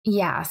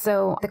Yeah.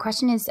 So the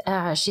question is,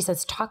 she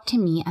says, talk to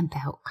me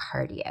about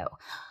cardio.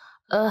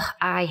 Ugh,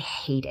 I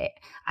hate it.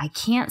 I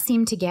can't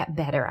seem to get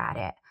better at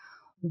it.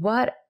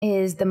 What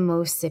is the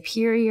most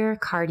superior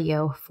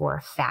cardio for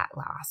fat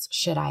loss?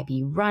 Should I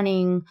be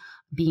running,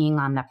 being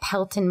on the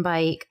Peloton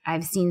bike?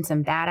 I've seen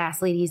some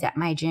badass ladies at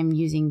my gym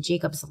using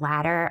Jacob's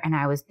ladder, and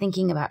I was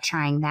thinking about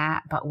trying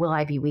that, but will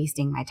I be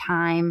wasting my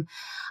time?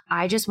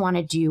 I just want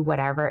to do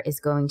whatever is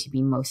going to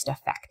be most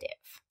effective.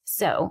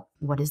 So,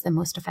 what is the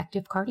most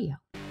effective cardio?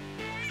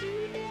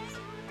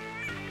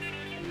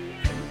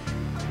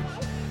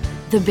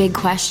 The big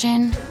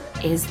question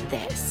is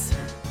this.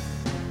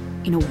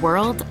 In a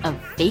world of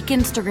fake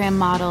Instagram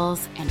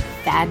models and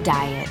fad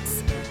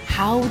diets,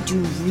 how do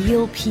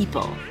real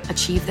people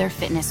achieve their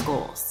fitness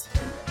goals?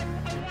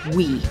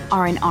 We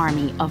are an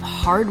army of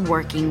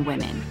hardworking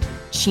women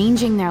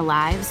changing their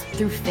lives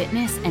through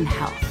fitness and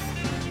health.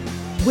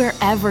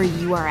 Wherever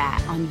you are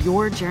at on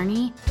your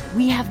journey,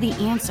 we have the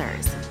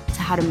answers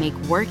to how to make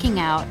working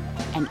out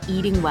and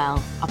eating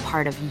well a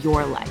part of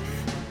your life.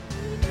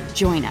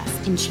 Join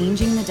us in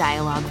changing the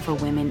dialogue for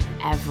women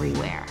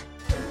everywhere.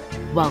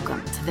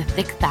 Welcome to the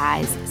Thick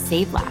Thighs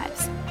Save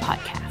Lives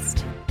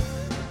podcast.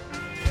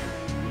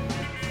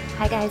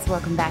 Hi guys,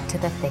 welcome back to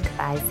the Thick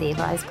Thighs Save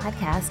Lives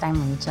podcast.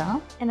 I'm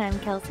Rachel. And I'm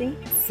Kelsey.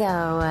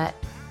 So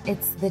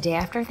it's the day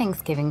after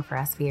Thanksgiving for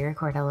us. We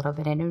record a little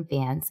bit in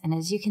advance. And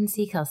as you can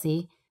see,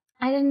 Kelsey,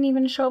 I didn't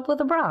even show up with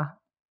a bra.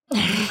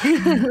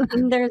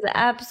 There's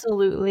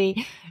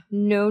absolutely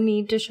no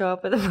need to show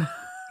up with a bra.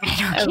 I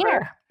don't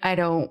care. I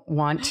don't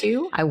want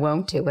to. I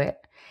won't do it.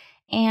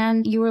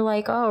 And you were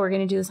like, oh, we're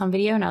going to do this on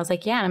video. And I was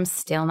like, yeah, I'm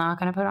still not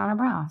going to put on a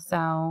bra.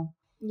 So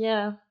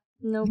yeah,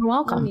 no, you're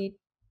welcome. No need.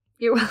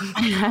 You're welcome.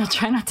 I'll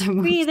try not to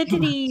move. Free the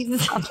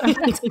titties.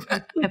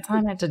 I'll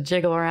try not to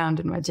jiggle around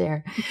in my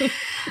chair.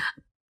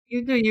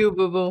 You do you,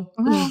 boo-boo.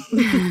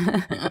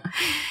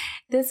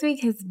 This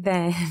week has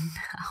been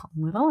a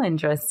little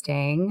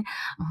interesting.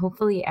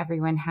 Hopefully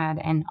everyone had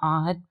an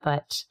odd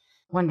but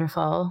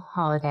wonderful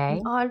holiday.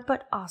 An odd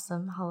but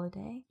awesome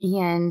holiday.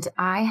 And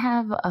I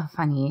have a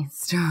funny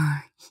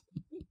story.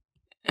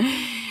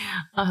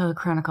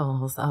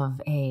 Chronicles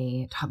of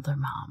a toddler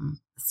mom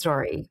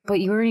story. But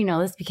you already know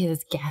this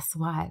because guess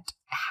what?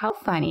 How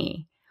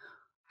funny.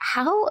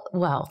 How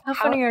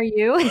funny are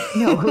you?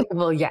 No,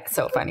 well, yeah,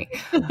 so funny.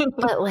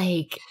 But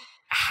like,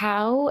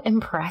 how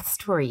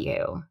impressed were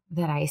you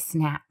that I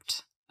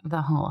snapped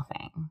the whole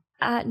thing?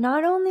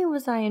 Not only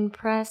was I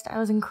impressed, I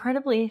was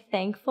incredibly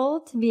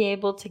thankful to be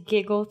able to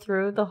giggle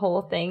through the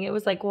whole thing. It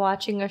was like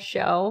watching a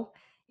show.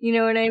 You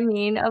know what I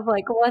mean? Of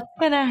like, what's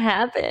going to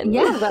happen?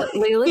 Yeah,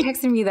 Layla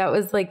texted me that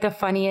was like the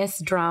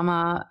funniest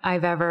drama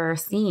I've ever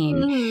seen.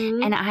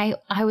 Mm-hmm. And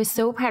I was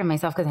so proud of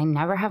myself because I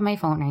never have my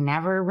phone. I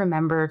never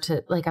remember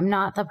to, like, I'm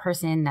not the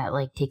person that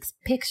like takes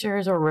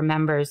pictures or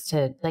remembers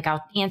to, like,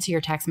 I'll answer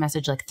your text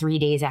message like 3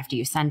 days after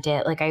you sent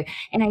it. I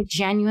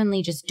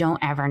genuinely just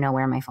don't ever know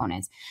where my phone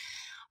is.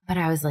 But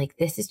I was like,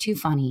 this is too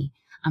funny.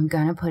 I'm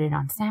going to put it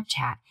on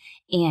Snapchat.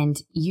 And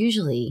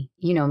usually,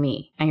 you know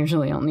me, I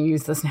usually only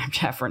use the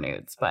Snapchat for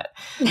nudes, but.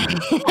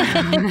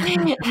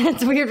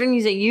 It's weird when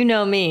you say, you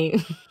know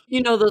me.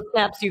 You know those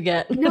snaps you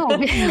get. No.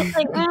 No,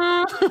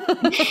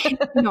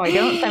 I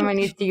don't send my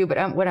nudes to you.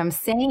 But what I'm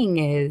saying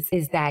is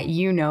that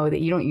you know that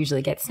you don't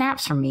usually get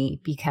snaps from me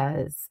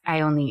because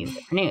I only use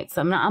it for nudes.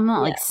 So I'm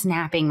not like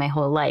snapping my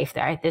whole life.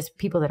 There's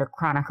people that are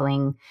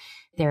chronicling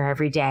their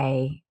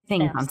everyday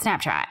things on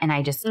Snapchat. And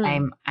I just,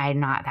 I'm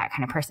not that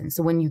kind of person.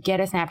 So when you get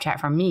a Snapchat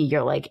from me,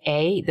 you're like,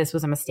 A, this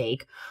was a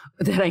mistake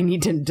that I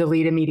need to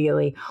delete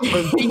immediately.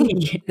 Or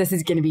B, this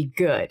is going to be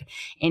good.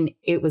 And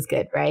it was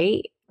good,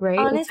 right? Right?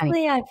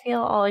 Honestly, I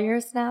feel all your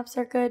snaps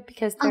are good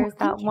because there's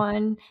that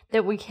one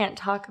that we can't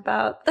talk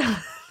about.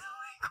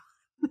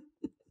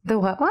 The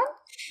what one?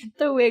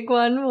 The wig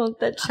one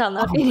that shall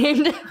not be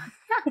named.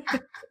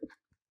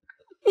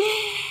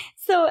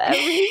 So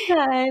every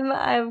time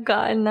I've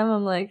gotten them,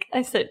 I'm like,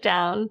 I sit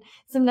down.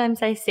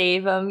 Sometimes I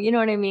save them. You know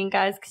what I mean,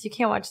 guys? Because you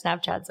can't watch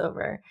Snapchats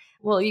over.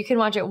 Well, you can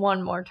watch it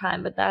one more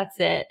time, but that's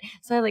it.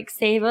 So I like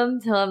save them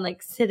till I'm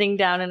like sitting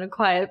down in a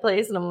quiet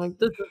place and I'm like,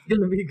 this is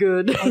going to be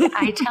good.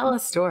 I tell a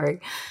story.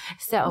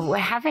 So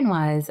what happened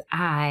was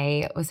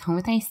I was home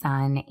with my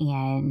son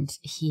and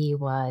he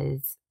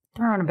was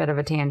throwing a bit of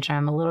a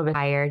tantrum, a little bit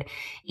tired.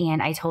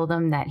 And I told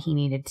him that he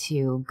needed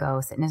to go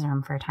sit in his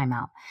room for a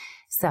timeout.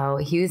 So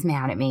he was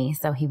mad at me.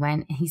 So he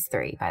went, he's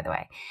 3, by the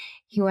way.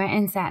 He went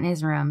and sat in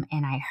his room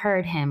and I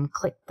heard him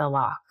click the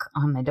lock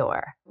on the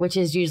door, which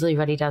is usually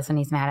what he does when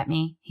he's mad at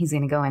me. He's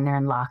going to go in there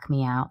and lock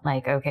me out.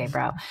 Like, okay,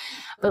 bro.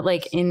 But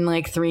like in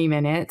like 3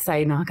 minutes,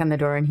 I knock on the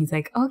door and he's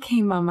like,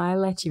 okay, mama, I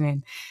let you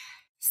in.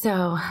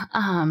 So,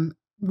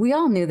 we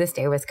all knew this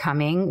day was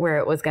coming where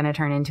it was going to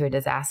turn into a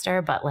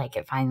disaster, but like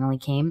it finally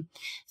came.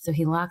 So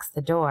he locks the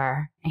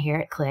door. I hear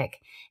it click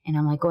and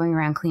I'm like going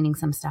around cleaning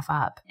some stuff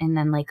up. And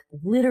then like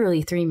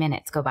literally 3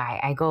 minutes go by.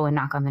 I go and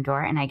knock on the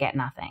door and I get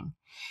nothing.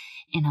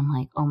 And I'm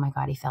like, oh my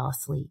God, he fell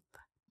asleep.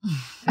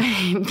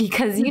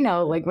 Because, you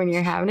know, like when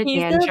you're having a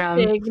He's tantrum.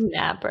 a big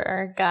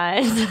napper,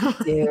 guys.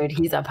 Dude,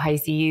 he's a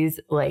Pisces,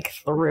 like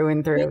through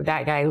and through.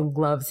 That guy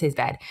loves his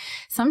bed.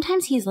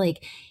 Sometimes he's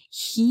like,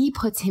 he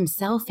puts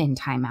himself in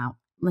timeout.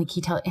 Like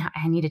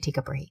I need to take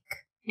a break.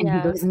 And he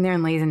goes in there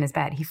and lays in his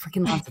bed. He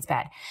freaking loves his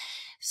bed.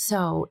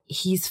 So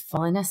he's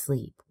fallen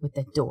asleep with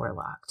the door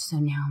locked. So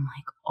now I'm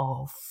like,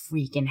 oh,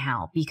 freaking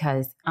hell.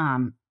 Because,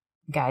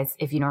 guys,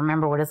 if you don't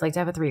remember what it's like to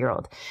have a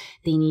 3-year-old,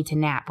 they need to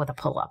nap with a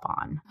pull-up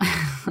on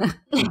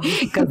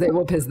because they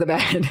will piss the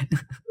bed.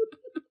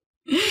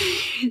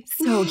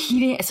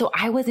 So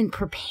I wasn't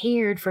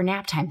prepared for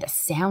nap time. The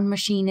sound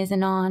machine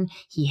isn't on.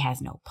 He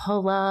has no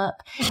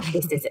pull-up.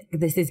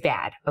 This is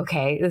bad.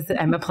 Okay.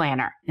 I'm a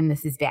planner and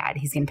this is bad.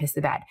 He's going to piss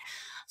the bed.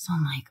 So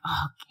I'm like,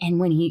 oh, and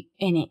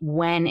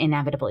when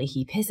inevitably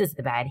he pisses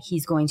the bed,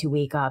 he's going to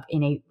wake up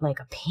in a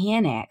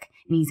panic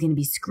and he's going to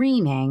be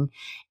screaming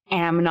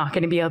and I'm not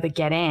going to be able to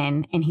get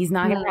in and he's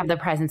not going to have the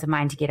presence of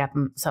mind to get up.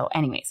 So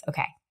anyways,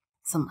 okay.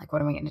 So I'm like,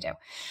 what am I going to do?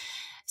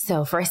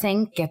 So first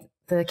thing, get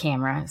the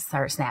camera,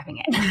 start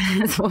snapping it.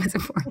 That's what was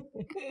important.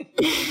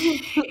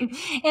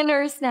 And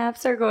her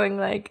snaps are going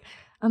like,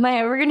 am I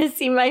ever going to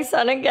see my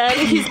son again?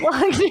 He's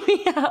locked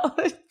me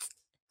out.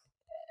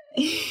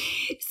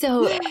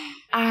 So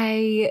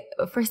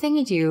first thing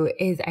I do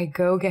is I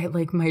go get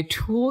like my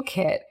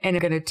toolkit and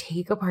I'm going to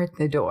take apart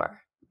the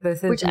door.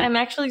 Which I'm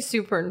actually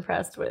super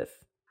impressed with.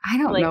 I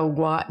don't know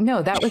what.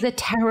 No, that was a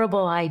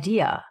terrible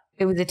idea.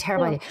 It was a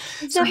terrible idea.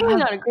 It's definitely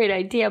not a great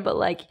idea, but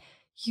like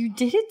you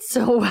did it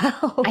so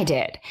well. I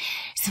did.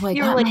 So I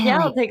you were like,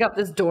 I'll take off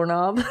this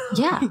doorknob.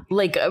 Yeah.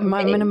 Like I'm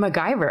going to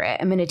MacGyver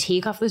it. I'm going to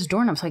take off this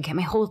doorknob. So I get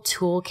my whole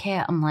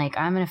toolkit. I'm like,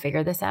 I'm going to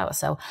figure this out.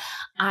 So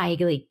I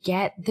like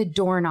get the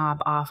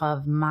doorknob off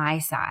of my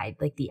side,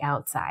 like the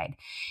outside.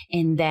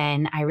 And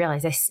then I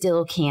realize I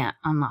still can't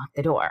unlock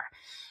the door.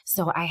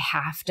 So I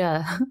have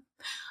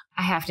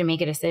to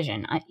make a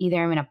decision. Either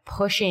I'm going to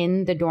push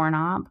in the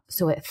doorknob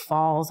so it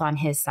falls on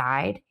his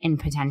side and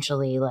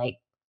potentially like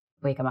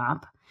wake him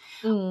up.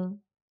 Mm.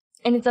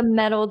 And it's a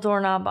metal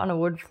doorknob on a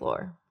wood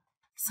floor.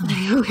 So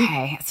I'm like,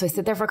 okay. So I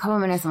sit there for a couple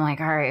of minutes. I'm like,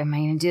 all right, am I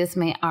going to do this?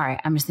 All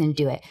right, I'm just going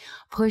to do it.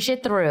 Push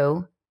it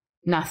through.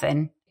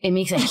 Nothing. It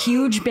makes a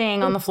huge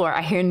bang on the floor.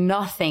 I hear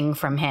nothing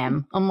from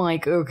him. I'm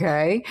like,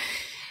 okay.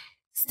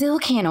 Still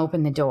can't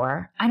open the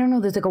door. I don't know.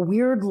 There's like a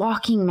weird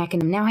locking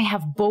mechanism. Now I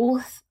have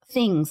both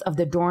things of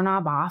the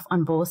doorknob off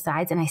on both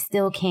sides and I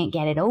still can't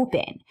get it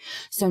open.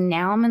 So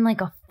now I'm in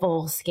like a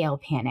full scale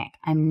panic.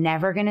 I'm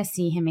never going to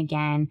see him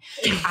again.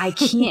 I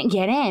can't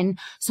get in.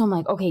 So I'm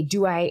like, okay,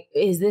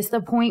 is this the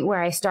point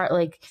where I start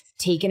like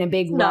taking a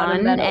big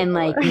run and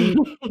like,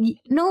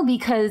 no,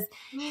 because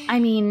I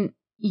mean,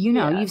 you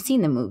know, you've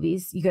seen the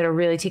movies. You got to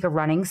really take a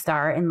running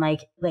start and like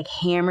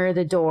hammer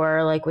the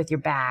door like with your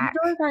back.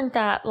 Doors aren't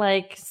that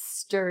like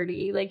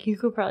sturdy. Like you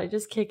could probably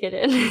just kick it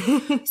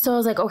in. So I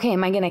was like, okay,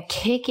 am I going to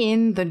kick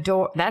in the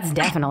door? That's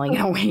definitely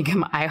going to wake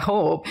him, I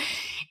hope.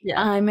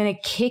 Yeah. I'm going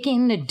to kick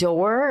in the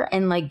door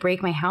and like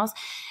break my house.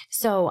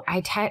 So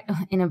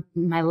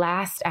my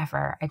last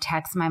effort, I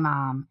text my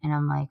mom and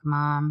I'm like,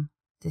 Mom,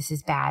 this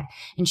is bad.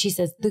 And she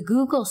says, the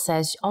Google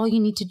says all you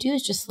need to do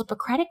is just slip a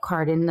credit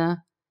card in the...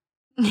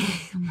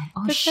 I'm like,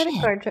 oh,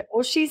 shit.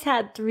 Well, she's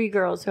had 3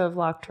 girls who have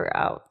locked her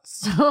out.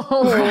 So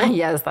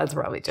yes, that's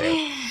probably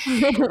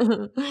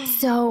true.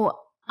 So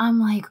I'm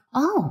like,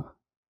 oh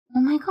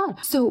my God.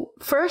 So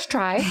first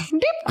try,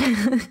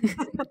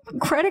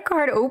 credit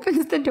card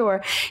opens the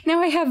door.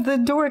 Now I have the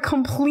door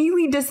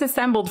completely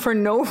disassembled for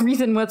no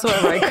reason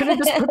whatsoever. I could have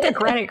just put the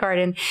credit card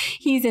in.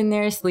 He's in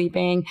there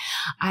sleeping.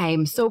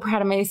 I'm so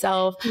proud of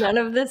myself. None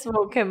of this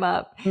woke him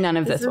up. None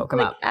of this woke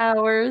him up.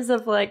 Hours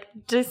of like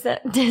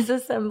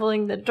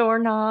disassembling the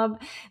doorknob,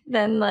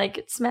 then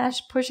like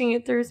pushing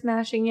it through,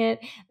 smashing it,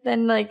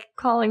 then like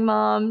calling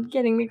mom,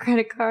 getting the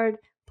credit card.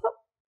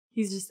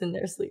 He's just in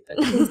there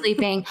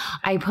sleeping.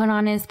 I put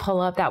on his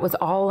pull-up. That was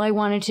all I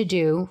wanted to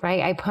do,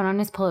 right? I put on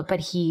his pull-up, but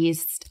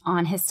he's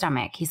on his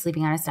stomach. He's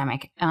sleeping on his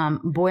stomach.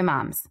 Boy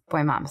moms.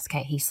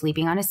 Okay, he's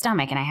sleeping on his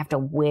stomach, and I have to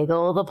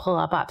wiggle the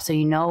pull-up up. So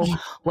you know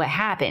what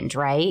happened,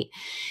 right?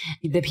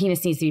 The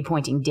penis needs to be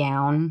pointing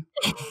down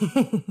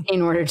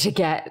in order to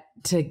get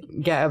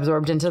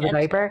absorbed into the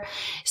diaper.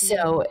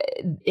 So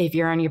if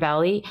you're on your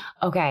belly,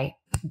 okay,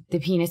 the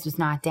penis was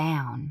not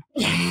down.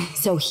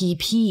 So he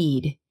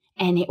peed.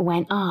 And it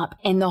went up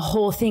and the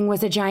whole thing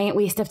was a giant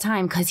waste of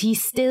time because he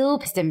still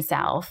pissed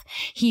himself.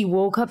 He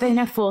woke up in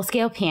a full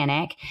scale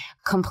panic,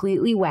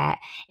 completely wet,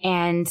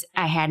 and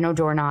I had no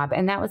doorknob.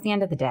 And that was the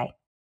end of the day.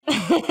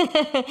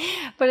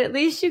 But at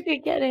least you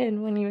could get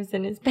in when he was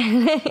in his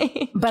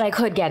panic. But I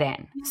could get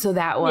in. So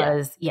that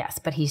was, yes,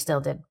 but he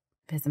still did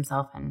piss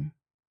himself and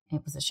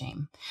it was a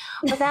shame.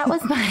 But that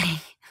was my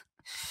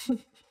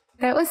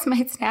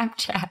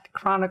Snapchat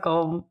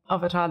chronicle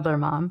of a toddler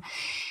mom.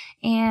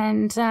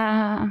 And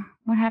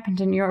what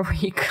happened in your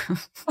week?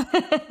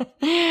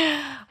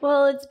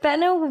 Well, it's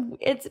been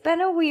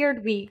a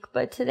weird week,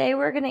 but today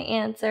we're going to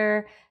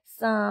answer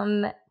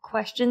some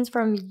questions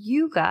from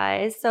you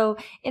guys. So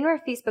in our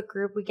Facebook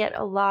group, we get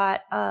a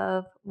lot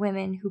of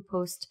women who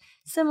post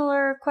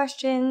similar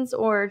questions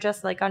or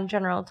just like on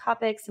general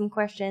topics, some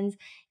questions.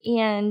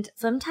 And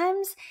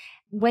sometimes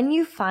when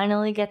you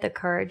finally get the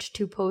courage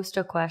to post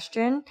a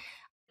question,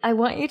 I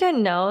want you to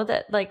know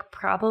that like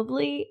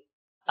probably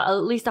at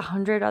least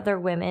 100 other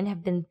women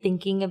have been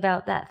thinking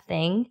about that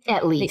thing.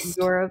 At least.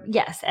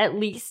 At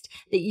least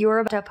that you're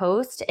about to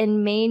post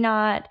and may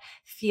not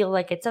feel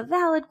like it's a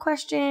valid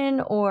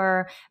question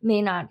or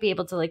may not be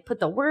able to like put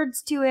the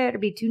words to it or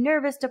be too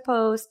nervous to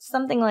post,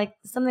 something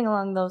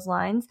along those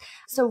lines.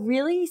 So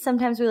really,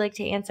 sometimes we like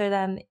to answer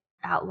them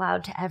out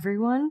loud to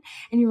everyone.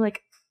 And you're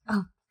like,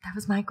 oh, that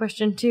was my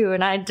question too.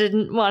 And I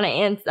didn't want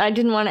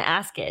to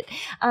ask it.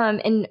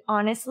 And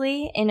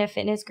honestly, in a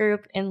fitness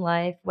group, in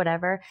life,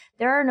 whatever,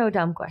 there are no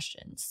dumb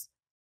questions.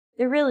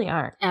 There really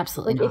aren't.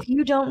 Absolutely like not. If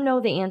you don't know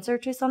the answer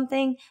to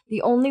something,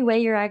 the only way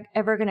you're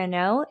ever going to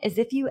know is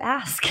if you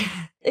ask.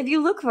 If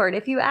you look for it,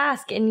 if you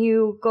ask and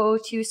you go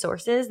to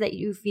sources that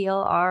you feel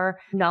are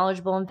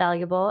knowledgeable and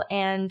valuable,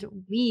 and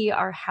we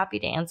are happy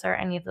to answer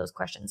any of those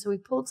questions. So we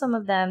pulled some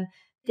of them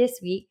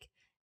this week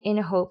in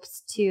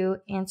hopes to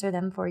answer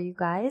them for you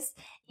guys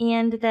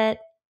and that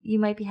you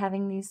might be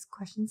having these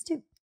questions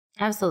too.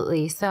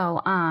 Absolutely.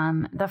 So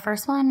the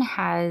first one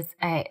has,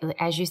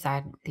 as you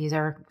said, these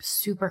are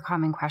super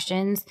common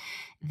questions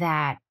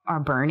that are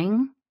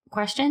burning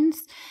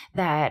questions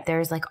that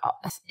there's like,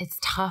 it's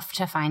tough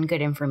to find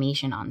good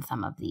information on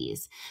some of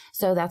these.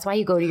 So that's why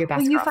you go to your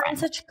best girlfriend. Find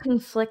such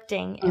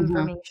conflicting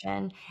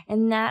information,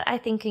 and that I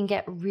think can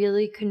get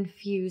really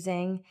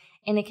confusing,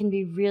 and it can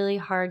be really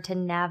hard to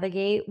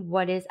navigate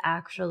what is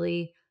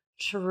actually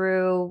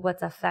true,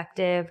 what's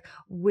effective,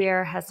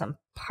 where has some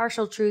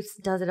partial truths.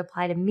 Does it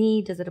apply to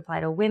me? Does it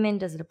apply to women?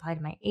 Does it apply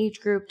to my age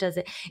group? Does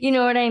it, you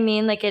know what I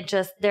mean? Like it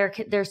just,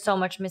 there's so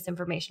much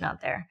misinformation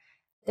out there.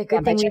 The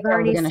good thing we've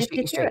already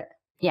sifted through it.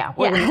 Yeah,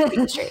 we're going to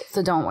shoot you straight.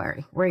 So don't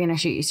worry. We're going to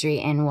shoot you straight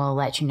and we'll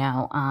let you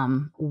know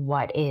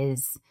what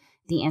is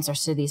the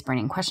answers to these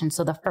burning questions.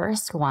 So the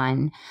first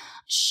one,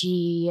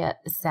 she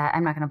said,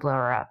 I'm not going to blow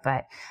her up,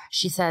 but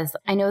she says,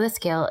 I know the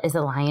scale is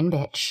a lion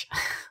bitch.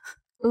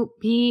 Oop,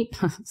 beep.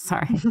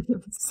 Sorry.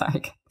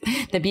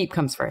 The beep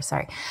comes first.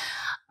 Sorry.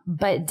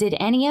 But did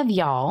any of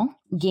y'all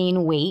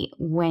gain weight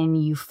when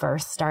you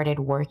first started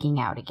working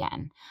out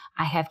again?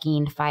 I have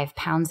gained 5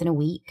 pounds in a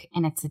week,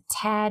 and it's a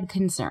tad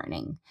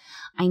concerning.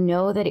 I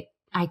know that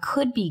I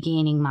could be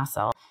gaining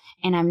muscle,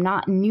 and I'm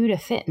not new to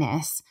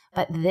fitness,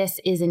 but this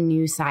is a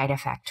new side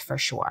effect for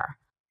sure.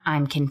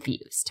 I'm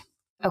confused.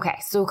 Okay,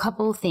 so a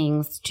couple of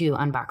things to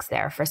unbox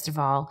there. First of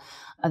all,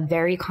 a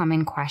very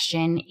common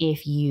question,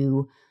 if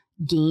you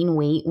gain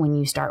weight when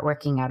you start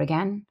working out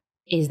again,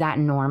 is that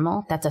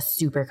normal? That's a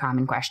super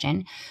common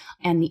question.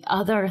 And the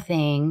other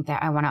thing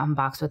that I want to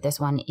unbox with this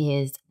one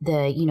is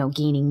the,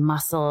 gaining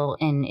muscle,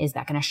 and is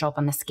that going to show up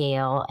on the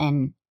scale,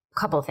 and a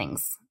couple of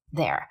things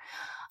there.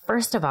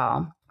 First of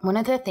all, one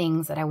of the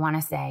things that I want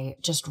to say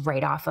just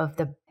right off of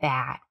the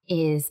bat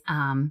is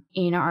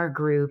in our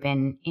group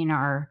and in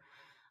our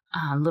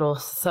little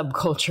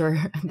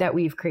subculture that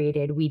we've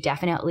created, we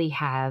definitely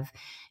have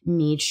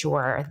made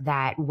sure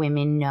that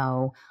women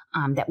know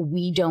that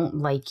we don't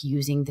like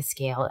using the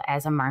scale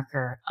as a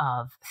marker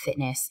of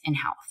fitness and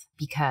health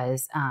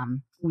because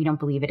we don't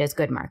believe it is a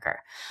good marker.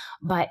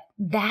 But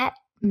that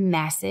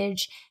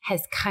message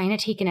has kind of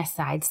taken a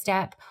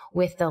sidestep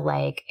with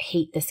the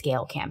hate the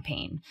scale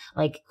campaign,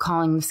 like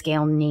calling the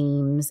scale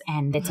names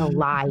and it's a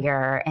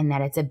liar and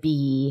that it's a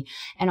bee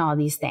and all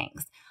these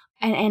things.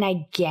 And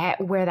I get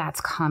where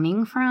that's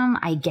coming from.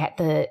 I get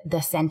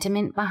the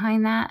sentiment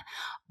behind that.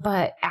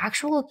 But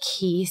actual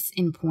case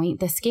in point,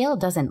 the scale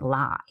doesn't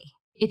lie.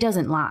 It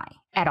doesn't lie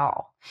at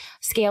all.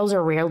 Scales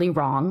are rarely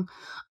wrong.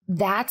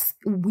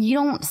 We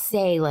don't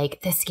say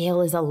the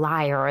scale is a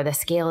liar or the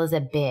scale is a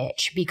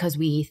bitch because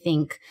we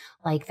think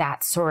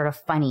that's sort of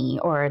funny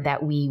or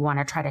that we want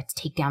to try to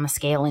take down the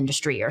scale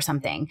industry or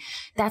something.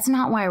 That's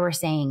not why we're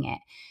saying it.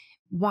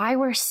 Why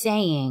we're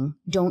saying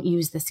don't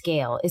use the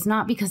scale is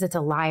not because it's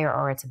a liar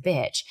or it's a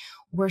bitch.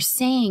 We're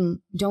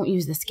saying don't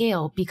use the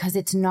scale because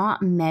it's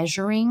not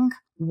measuring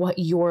what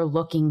you're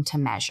looking to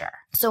measure.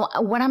 So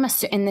what I'm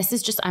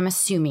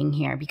assuming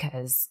here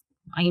because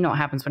you know what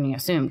happens when you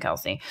assume,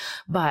 Kelsey,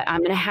 but I'm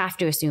going to have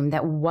to assume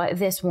that what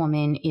this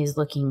woman is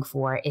looking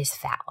for is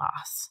fat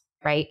loss,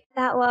 right?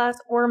 Fat loss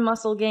or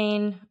muscle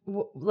gain,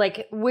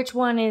 which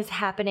one is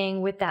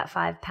happening with that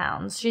 5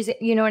 pounds?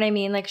 You know what I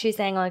mean? She's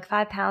saying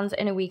 5 pounds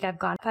in a week, I've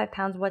gone 5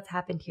 pounds. What's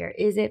happened here?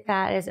 Is it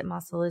fat? Is it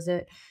muscle? Is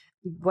it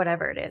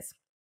whatever it is?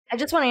 I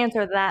just want to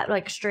answer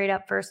that straight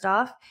up. First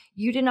off,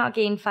 you did not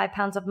gain 5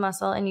 pounds of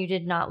muscle and you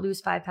did not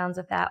lose 5 pounds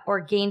of fat or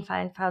gain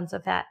 5 pounds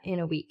of fat in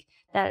a week.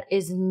 That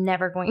is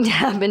never going to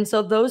happen.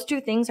 So those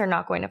two things are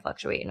not going to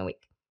fluctuate in a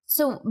week.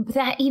 So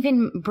that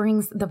even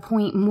brings the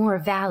point more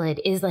valid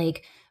is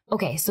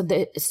okay, so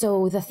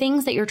the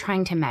things that you're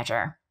trying to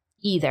measure,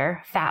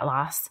 either fat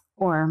loss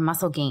or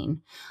muscle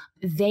gain,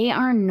 they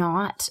are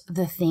not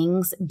the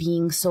things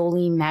being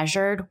solely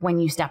measured when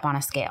you step on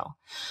a scale.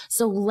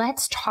 So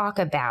let's talk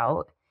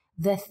about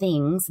the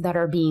things that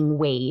are being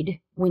weighed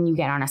when you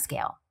get on a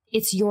scale.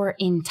 It's your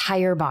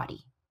entire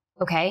body.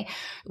 Okay.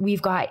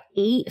 We've got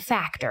 8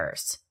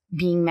 factors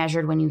being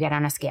measured when you get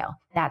on a scale.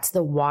 That's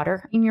the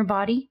water in your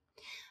body,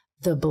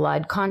 the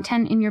blood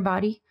content in your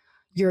body,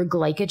 your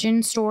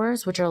glycogen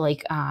stores, which are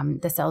like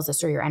the cells that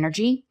store your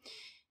energy,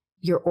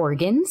 your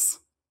organs,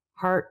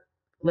 heart,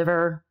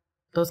 liver,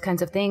 those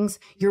kinds of things,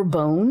 your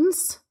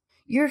bones,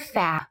 your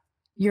fat,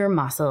 your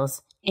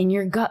muscles, and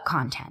your gut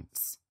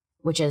contents,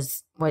 which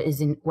is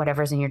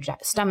whatever's in your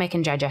stomach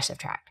and digestive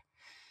tract.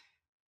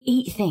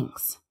 8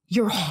 things.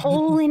 Your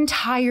whole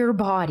entire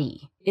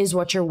body is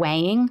what you're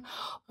weighing,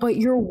 but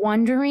you're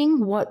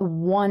wondering what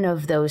one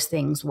of those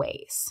things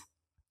weighs.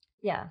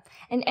 Yeah.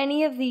 And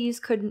any of these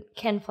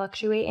can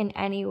fluctuate in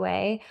any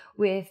way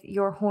with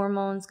your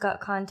hormones,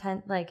 gut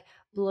content, like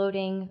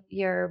bloating,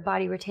 your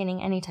body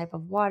retaining any type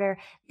of water.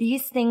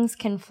 These things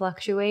can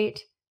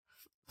fluctuate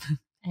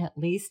at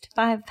least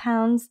 5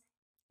 pounds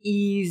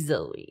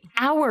easily.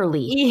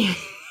 Hourly.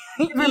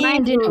 Never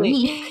mind in a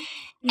week.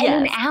 Yes. In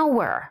an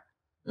hour.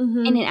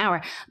 Mm-hmm. In an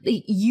hour.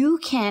 You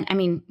can, I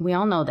mean, we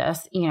all know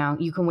this, you know,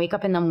 you can wake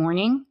up in the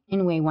morning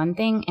and weigh one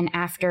thing, and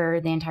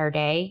after the entire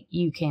day,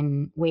 you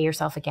can weigh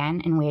yourself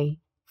again and weigh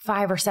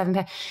 5 or 7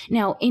 pounds.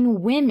 Now,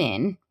 in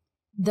women,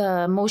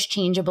 the most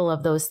changeable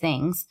of those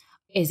things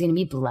is going to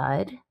be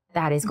blood.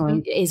 That is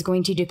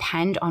going to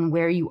depend on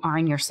where you are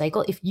in your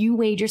cycle. If you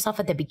weighed yourself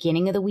at the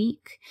beginning of the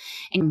week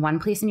in one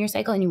place in your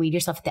cycle, and you weighed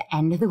yourself at the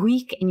end of the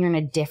week and you're in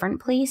a different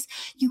place,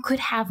 you could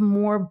have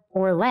more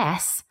or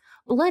less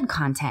blood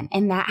content,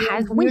 and that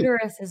has weight.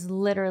 Uterus is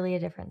literally a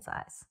different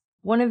size.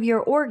 One of your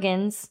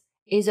organs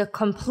is a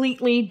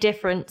completely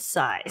different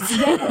size.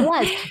 Yeah, it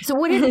was. So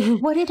what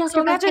did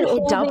Dr. Beth say?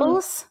 It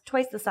doubles?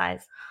 Twice the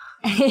size.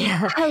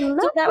 Yeah. Hello?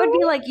 So that would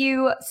be like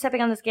you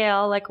stepping on the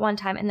scale like one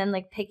time and then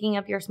like picking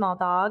up your small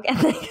dog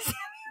and like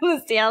on the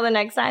scale the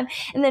next time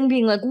and then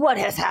being like, what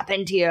has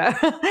happened here?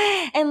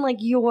 And like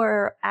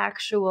your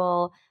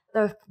actual,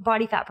 the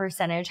body fat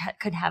percentage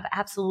could have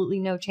absolutely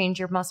no change.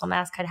 Your muscle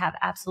mass could have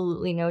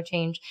absolutely no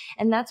change.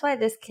 And that's why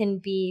this can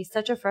be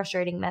such a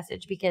frustrating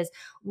message, because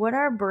what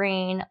our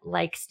brain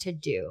likes to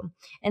do,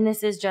 and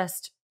this is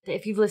just,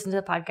 if you've listened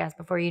to the podcast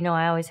before, you know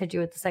I always hit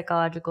you with the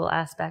psychological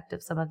aspect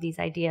of some of these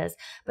ideas,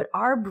 but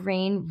our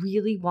brain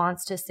really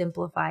wants to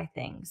simplify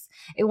things.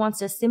 It wants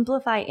to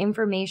simplify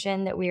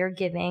information that we are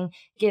given,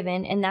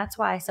 and that's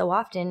why so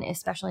often,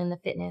 especially in the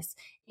fitness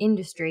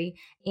industry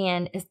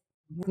and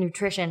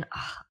nutrition,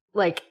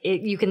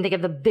 you can think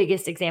of the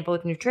biggest example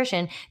with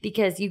nutrition,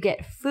 because you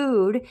get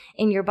food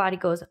and your body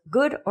goes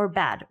good or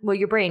bad. Well,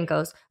 your brain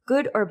goes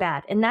good or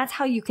bad. And that's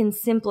how you can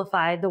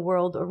simplify the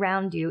world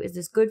around you. Is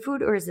this good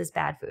food or is this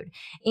bad food?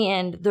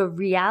 And the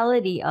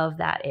reality of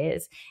that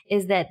is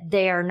that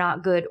they are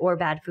not good or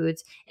bad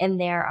foods. And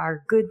there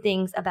are good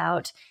things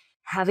about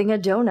having a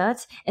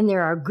donut, and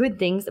there are good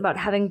things about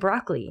having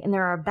broccoli, and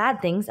there are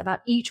bad things about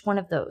each one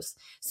of those.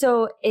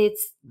 So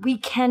we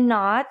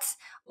cannot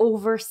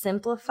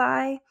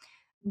oversimplify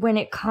when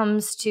it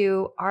comes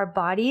to our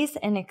bodies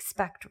and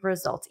expect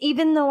results,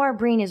 even though our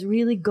brain is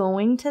really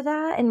going to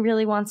that and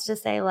really wants to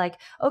say like,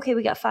 okay,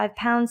 we got 5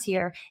 pounds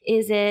here.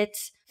 Is it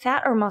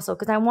fat or muscle?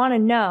 Because I want to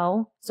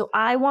know. So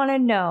I want to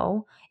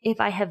know if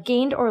I have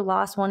gained or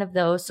lost one of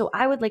those. So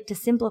I would like to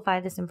simplify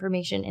this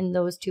information in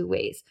those 2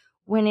 ways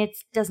when it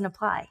doesn't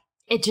apply.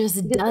 It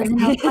just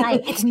doesn't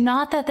apply. It's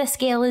not that the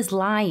scale is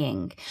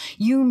lying.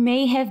 You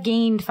may have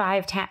gained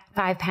 5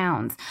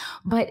 pounds,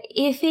 but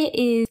if it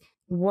is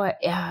what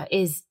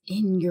is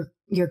in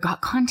your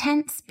gut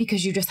contents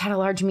because you just had a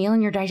large meal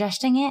and you're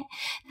digesting it,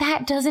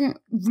 that doesn't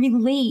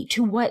relate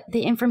to what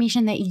the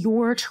information that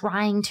you're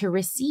trying to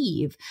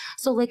receive.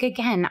 So like,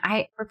 again,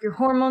 or if your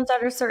hormones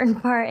at a certain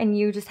part and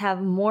you just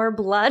have more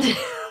blood.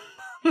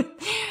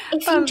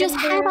 If you just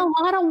had a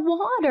lot of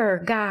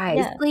water,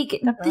 guys,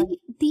 yeah,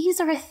 these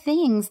are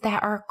things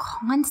that are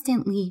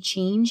constantly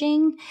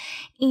changing,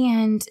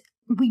 and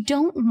we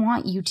don't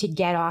want you to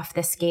get off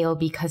the scale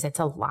because it's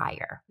a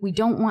liar. We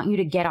don't want you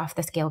to get off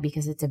the scale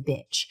because it's a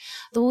bitch.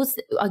 Those,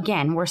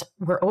 again, we're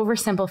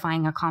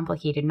oversimplifying a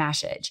complicated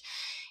message.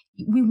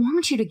 We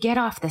want you to get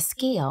off the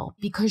scale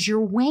because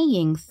you're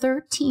weighing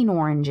 13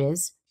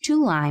 oranges,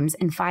 2 limes,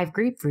 and 5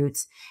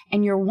 grapefruits,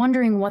 and you're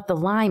wondering what the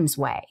limes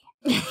weigh.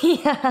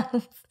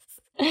 Yes.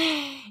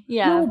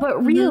 Yeah. No,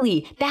 but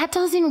really, that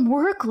doesn't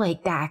work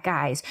like that,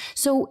 guys.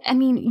 So, I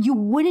mean, you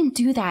wouldn't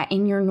do that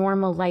in your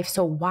normal life.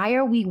 So why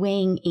are we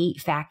weighing 8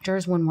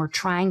 factors when we're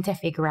trying to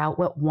figure out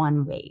what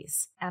one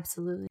weighs?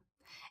 Absolutely.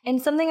 And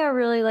something I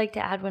really like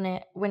to add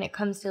when it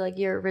comes to like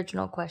your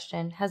original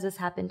question, has this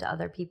happened to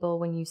other people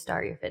when you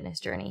start your fitness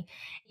journey?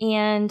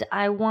 And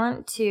I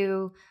want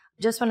to,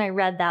 just when I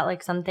read that,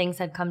 like some things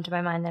had come to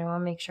my mind that I want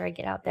to make sure I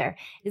get out there,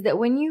 is that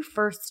when you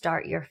first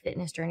start your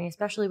fitness journey,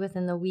 especially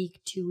within the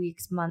week, 2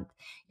 weeks, month,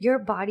 your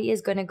body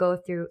is going to go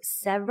through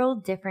several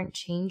different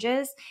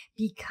changes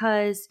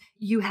because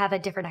you have a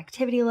different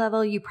activity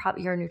level.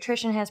 Your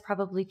nutrition has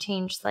probably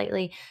changed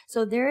slightly.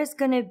 So there is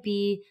going to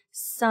be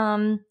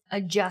some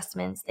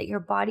adjustments that your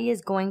body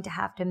is going to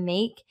have to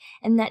make.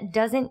 And that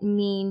doesn't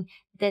mean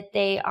that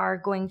they are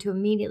going to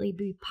immediately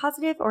be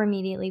positive or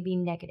immediately be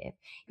negative.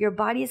 Your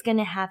body is going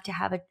to have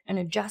an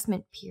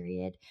adjustment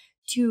period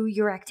to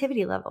your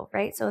activity level,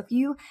 right? So if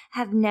you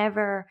have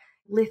never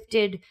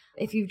lifted,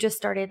 if you've just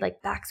started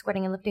like back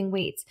squatting and lifting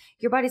weights,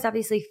 your body's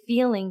obviously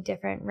feeling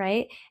different,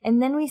 right?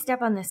 And then we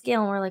step on the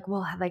scale and we're like,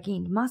 well, have I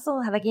gained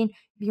muscle?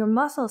 Your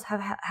muscles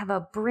have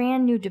a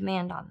brand new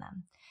demand on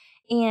them.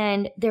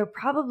 And they're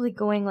probably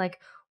going like,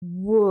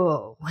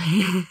 whoa,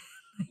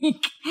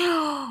 like,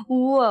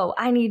 whoa,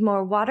 I need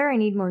more water. I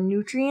need more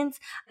nutrients.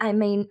 I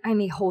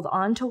may hold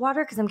on to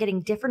water because I'm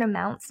getting different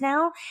amounts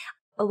now.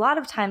 A lot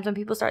of times when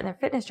people start their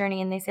fitness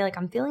journey and they say like,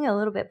 I'm feeling a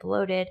little bit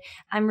bloated,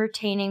 I'm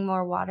retaining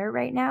more water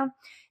right now,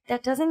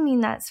 that doesn't mean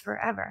that's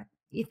forever.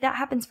 If that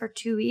happens for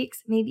 2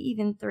 weeks, maybe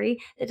even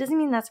 3, that doesn't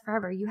mean that's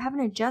forever. You have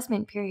an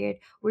adjustment period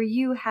where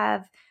you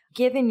have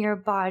given your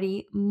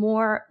body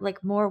more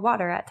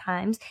water at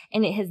times,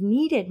 and it has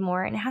needed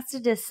more, and it has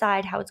to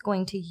decide how it's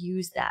going to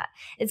use that.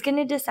 It's going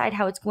to decide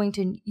how it's going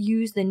to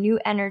use the new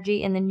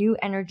energy and the new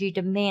energy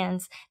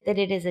demands that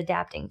it is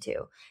adapting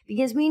to.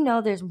 Because we know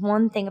there's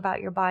one thing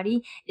about your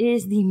body, it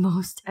is the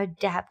most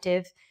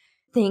adaptive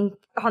thing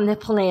on the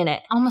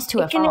planet. Almost to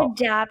a fault. It can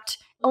adapt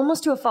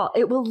almost to a fault.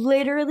 It will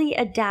literally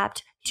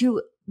adapt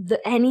to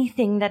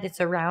anything that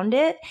it's around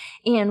it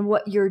and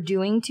what you're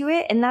doing to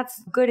it. And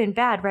that's good and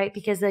bad, right?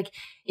 Because like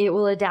it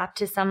will adapt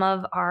to some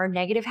of our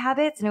negative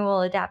habits and it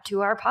will adapt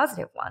to our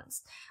positive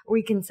ones.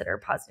 We consider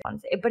positive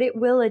ones, but it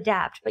will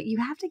adapt. But you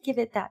have to give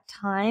it that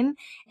time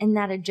and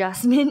that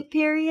adjustment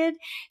period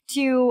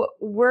to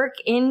work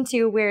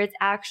into where it's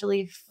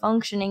actually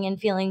functioning and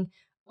feeling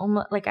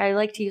almost like, I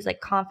like to use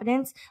like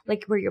confidence,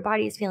 like where your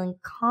body is feeling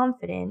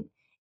confident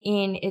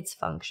in its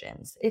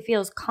functions. It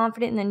feels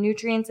confident in the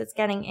nutrients it's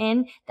getting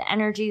in, the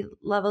energy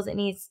levels it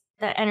needs,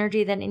 the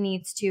energy that it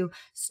needs to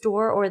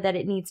store or that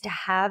it needs to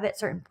have at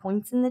certain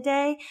points in the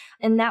day.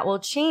 And that will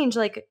change,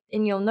 like,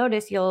 and you'll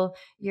notice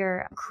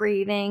your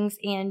cravings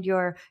and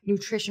your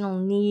nutritional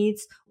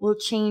needs will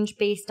change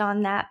based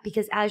on that,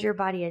 because as your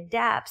body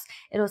adapts,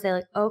 it'll say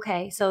like,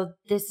 okay, so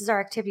this is our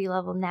activity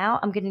level now.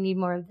 I'm going to need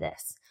more of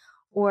this,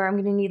 or I'm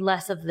going to need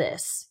less of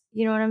this.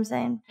 You know what I'm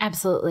saying?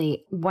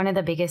 Absolutely. One of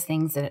the biggest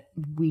things that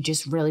we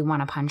just really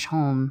want to punch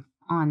home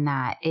on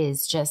that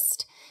is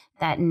just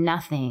that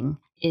nothing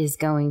is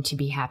going to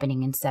be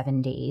happening in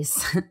 7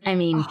 days. I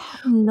mean,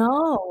 no.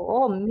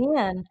 Oh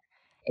man.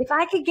 If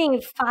I could gain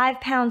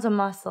 5 pounds of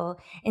muscle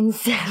in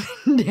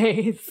 7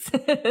 days,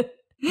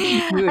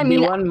 you would be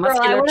one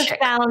muscular I would have chick.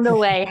 found a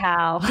way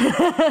how.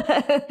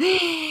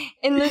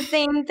 And the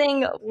same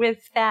thing with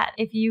fat.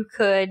 If you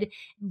could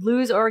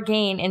lose or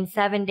gain in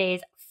 7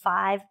 days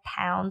 5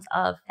 pounds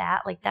of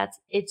fat, like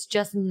it's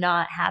just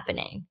not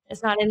happening.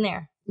 It's not in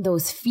there.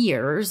 Those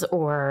fears,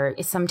 or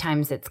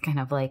sometimes it's kind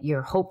of like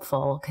you're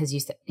hopeful because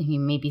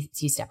maybe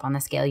you step on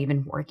the scale, you've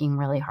been working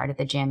really hard at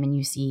the gym and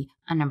you see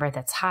a number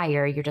that's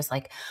higher. You're just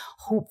like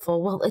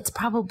hopeful. Well, it's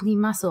probably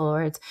muscle,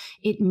 or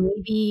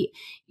maybe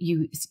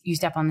you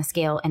step on the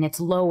scale and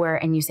it's lower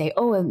and you say,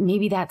 oh,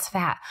 maybe that's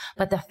fat.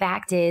 But the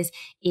fact is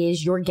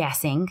you're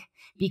guessing,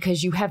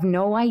 because you have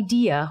no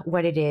idea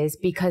what it is,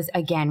 because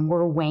again,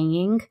 we're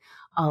weighing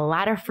a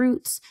lot of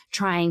fruits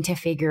trying to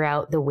figure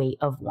out the weight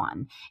of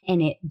one.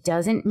 And it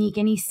doesn't make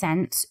any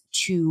sense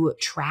to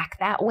track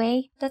that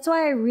way. That's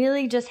why I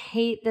really just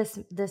hate this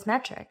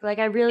metric. Like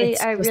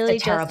it's a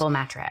terrible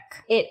metric.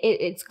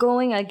 It's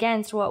going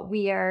against what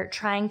we are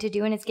trying to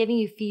do, and it's giving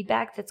you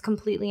feedback that's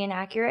completely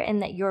inaccurate,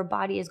 and that your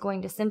body is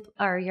going to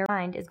your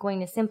mind is going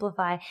to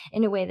simplify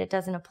in a way that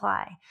doesn't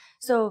apply.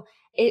 So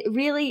it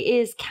really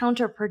is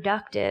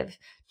counterproductive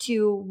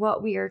to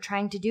what we are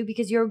trying to do,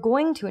 because you're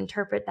going to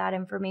interpret that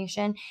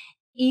information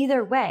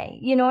either way.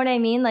 You know what I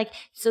mean? Like,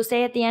 so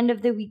say at the end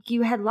of the week,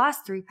 you had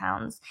lost 3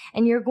 pounds,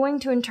 and you're going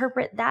to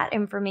interpret that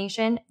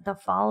information the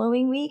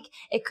following week.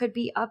 It could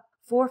be up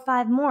 4 or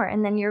 5 more.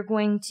 And then you're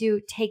going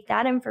to take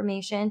that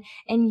information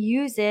and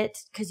use it,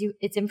 because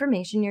it's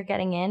information you're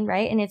getting in,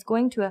 right? And it's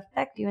going to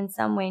affect you in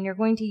some way, and you're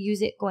going to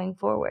use it going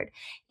forward.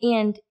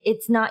 And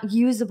it's not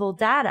usable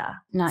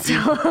data.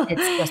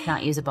 It's just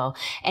not usable.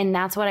 And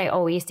that's what I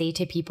always say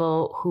to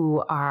people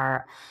who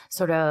are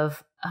sort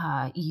of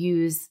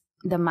use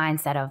the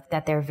mindset of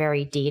that they're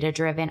very data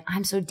driven.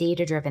 I'm so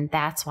data driven.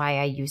 That's why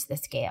I use the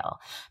scale,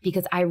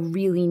 because I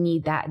really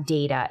need that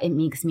data. It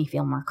makes me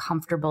feel more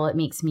comfortable. It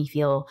makes me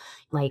feel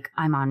like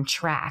I'm on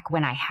track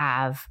when I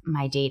have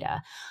my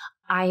data.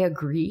 I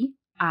agree.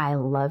 I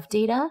love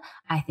data.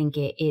 I think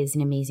it is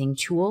an amazing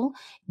tool.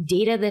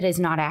 Data that is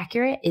not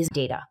accurate is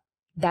data.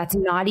 That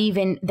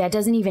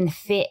doesn't even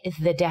fit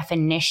the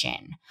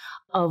definition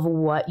of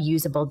what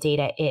usable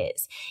data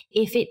is.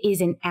 If it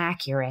isn't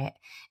accurate,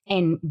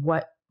 and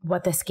what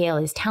the scale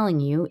is telling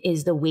you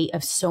is the weight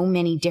of so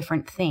many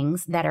different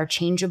things that are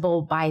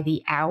changeable by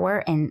the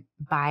hour and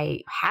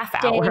by half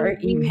hour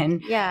even.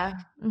 Yeah.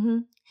 Mm-hmm.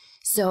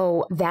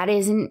 So that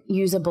isn't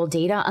usable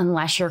data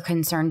unless you're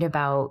concerned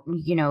about,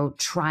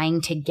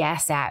 trying to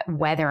guess at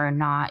whether or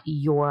not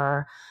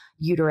your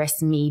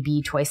uterus may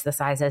be twice the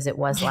size as it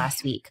was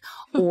last week,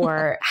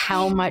 or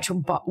how much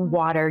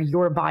water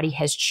your body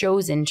has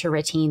chosen to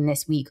retain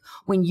this week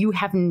when you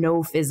have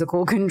no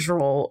physical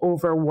control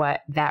over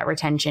what that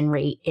retention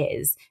rate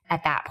is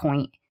at that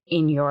point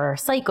in your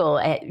cycle,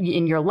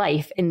 in your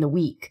life, in the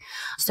week.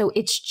 So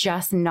it's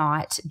just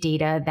not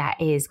data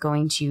that is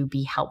going to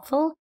be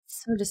helpful.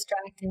 So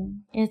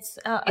distracting. It's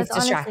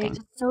distracting. Honestly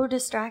just so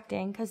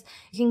distracting, because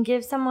you can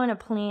give someone a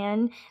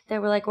plan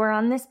that we're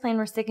on this plan,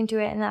 we're sticking to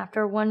it. And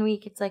after 1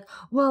 week, it's like,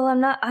 well,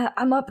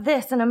 I'm up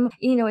this, and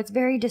it's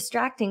very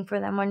distracting for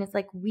them when it's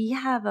like, we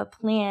have a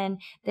plan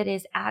that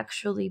is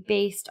actually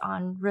based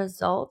on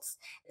results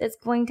that's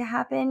going to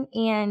happen.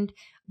 And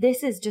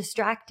this is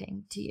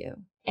distracting to you.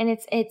 And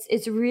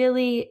it's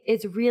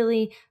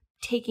really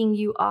taking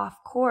you off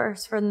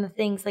course from the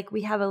things. Like,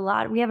 we have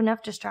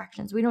enough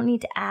distractions. We don't need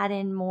to add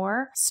in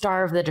more.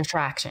 Starve the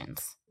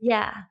distractions.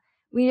 Yeah.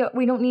 We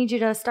don't need you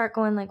to start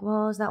going like,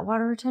 well, is that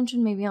water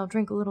retention? Maybe I'll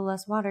drink a little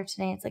less water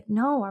today. It's like,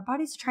 no, our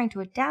bodies are trying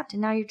to adapt,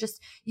 and now you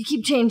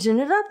keep changing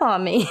it up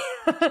on me.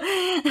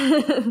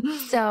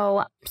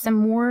 So some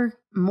more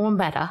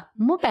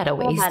better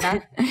ways,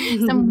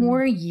 some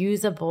more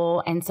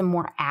usable and some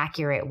more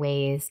accurate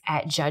ways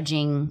at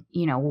judging,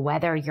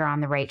 whether you're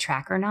on the right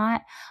track or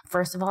not.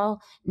 First of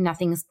all,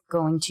 nothing's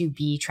going to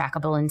be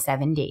trackable in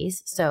 7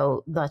 days.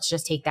 So let's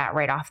just take that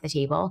right off the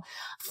table.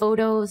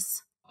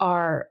 Photos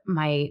are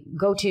my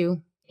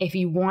go-to. If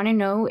you want to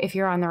know if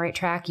you're on the right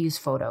track, use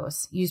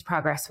photos, use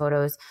progress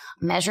photos.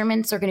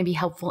 Measurements are going to be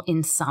helpful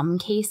in some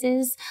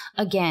cases.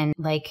 Again,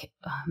 like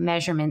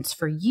measurements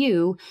for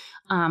you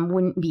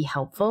wouldn't be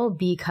helpful,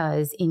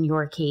 because in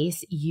your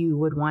case, you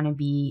would want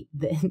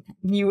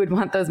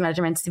those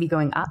measurements to be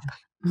going up.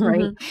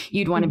 Right? Mm-hmm.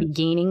 You'd want to be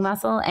gaining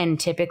muscle, and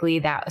typically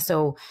that's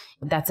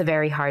a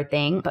very hard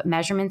thing, but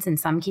measurements in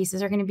some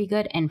cases are going to be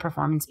good, and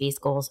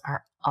performance-based goals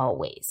are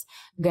always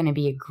going to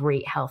be a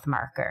great health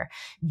marker.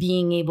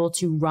 Being able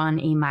to run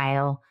a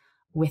mile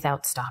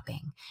without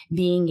stopping,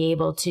 being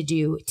able to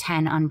do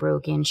 10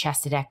 unbroken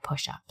chest to deck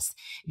push-ups,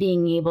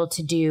 being able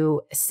to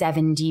do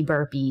 70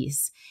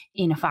 burpees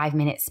in a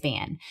 5-minute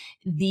span.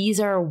 These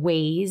are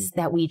ways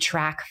that we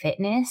track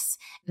fitness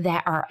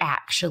that are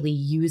actually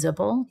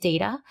usable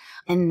data.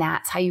 And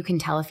that's how you can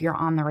tell if you're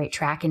on the right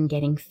track and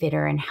getting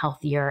fitter and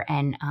healthier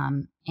and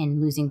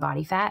losing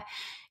body fat.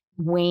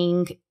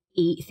 Weighing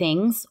 8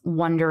 things,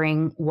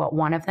 wondering what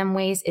one of them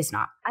weighs is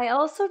not. I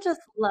also just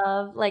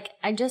love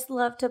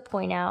to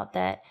point out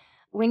that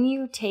when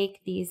you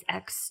take these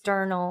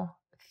external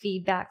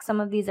feedback, some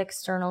of these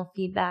external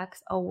feedbacks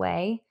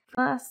away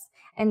from us,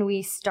 and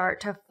we start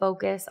to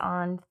focus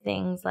on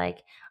things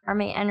like, are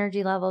my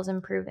energy levels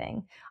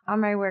improving? Are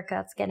my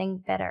workouts getting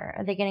better?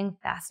 Are they getting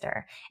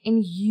faster?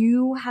 And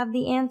you have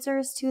the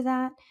answers to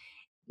that.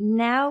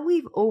 Now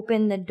we've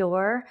opened the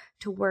door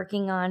to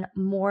working on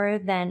more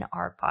than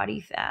our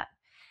body fat.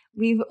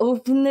 We've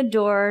opened the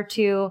door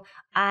to,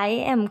 I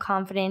am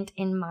confident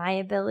in my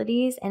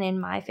abilities and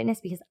in my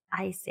fitness because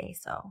I say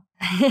so.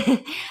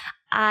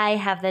 I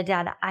have the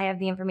data. I have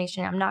the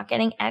information. I'm not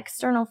getting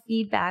external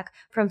feedback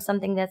from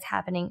something that's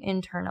happening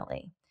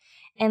internally.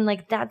 And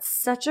that's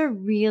such a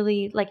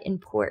really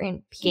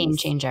important piece. Game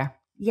changer.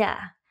 Yeah.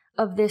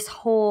 Of this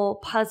whole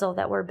puzzle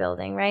that we're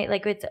building, right?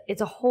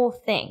 It's a whole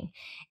thing.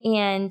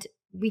 And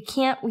we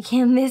can't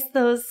miss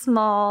those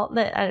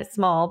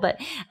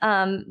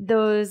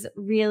those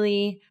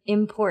really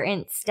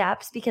important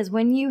steps, because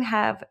when you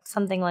have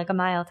something like a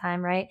mile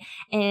time, right?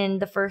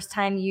 And the first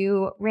time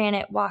you ran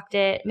it, walked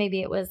it,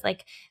 maybe it was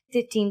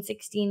 15,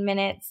 16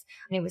 minutes,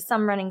 and it was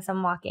some running,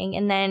 some walking.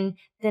 And then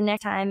the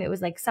next time it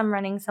was some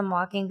running, some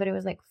walking, but it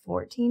was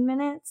 14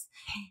 minutes.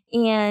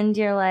 And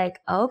you're like,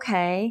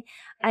 okay,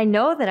 I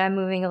know that I'm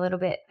moving a little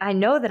bit. I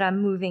know that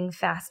I'm moving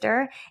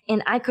faster,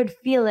 and I could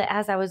feel it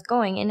as I was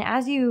going. And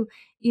as you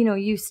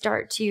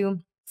start to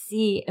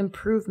see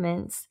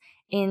improvements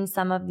in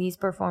some of these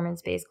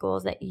performance-based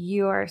goals that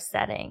you are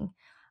setting,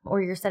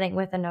 or you're setting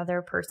with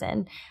another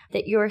person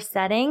that you're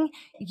setting,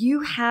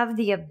 you have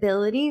the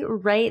ability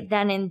right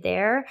then and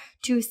there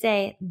to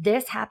say,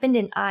 this happened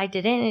and I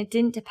didn't, and it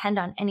didn't depend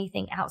on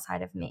anything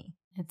outside of me.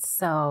 It's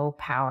so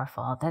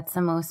powerful. That's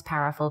the most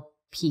powerful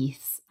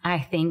piece, I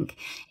think,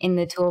 in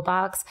the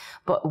toolbox,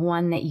 but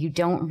one that you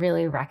don't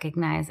really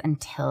recognize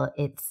until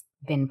it's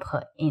been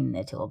put in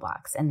the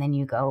toolbox. And then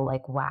you go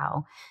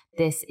wow,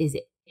 this is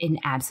an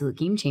absolute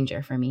game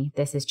changer for me.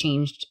 This has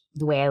changed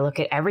the way I look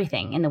at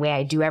everything and the way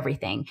I do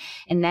everything.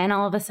 And then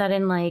all of a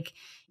sudden,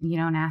 you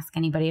don't ask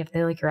anybody if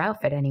they like your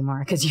outfit anymore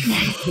because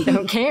you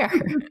don't care.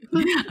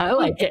 I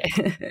like it.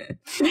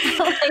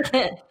 I like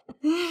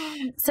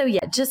it. So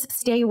yeah, just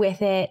stay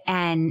with it.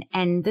 And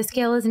the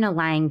scale isn't a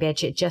lying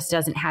bitch. It just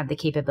doesn't have the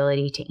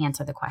capability to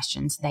answer the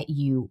questions that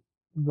you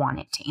want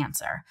it to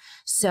answer.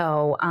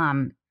 So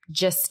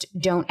just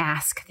don't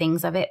ask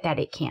things of it that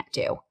it can't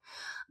do.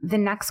 The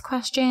next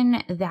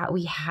question that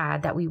we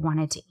had that we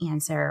wanted to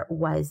answer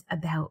was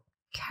about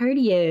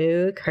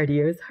cardio.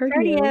 Cardio's hard.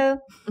 Cardio.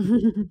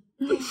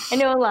 I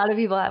know a lot of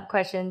people have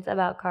questions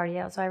about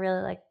cardio, so I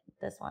really like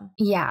this one.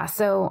 Yeah.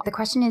 So the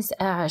question is,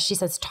 she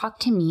says, talk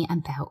to me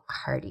about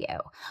cardio.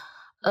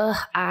 Ugh,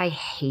 I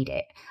hate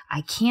it.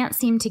 I can't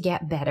seem to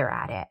get better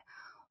at it.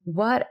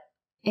 What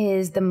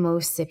is the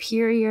most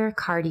superior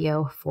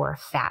cardio for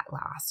fat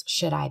loss?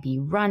 Should I be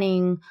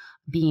running,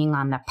 being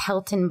on the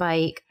Peloton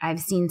bike? I've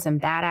seen some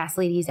badass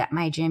ladies at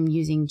my gym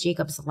using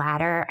Jacob's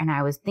ladder, and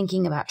I was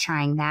thinking about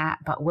trying that,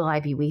 but will I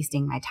be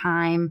wasting my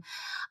time?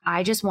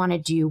 I just want to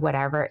do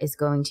whatever is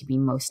going to be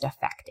most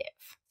effective.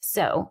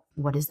 So,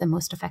 what is the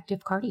most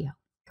effective cardio?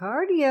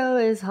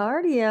 Cardio is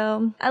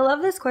cardio. I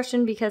love this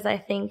question because I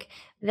think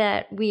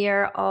that we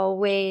are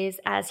always,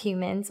 as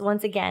humans,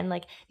 once again,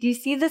 like, do you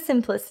see the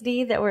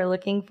simplicity that we're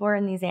looking for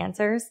in these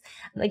answers?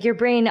 Like, your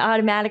brain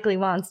automatically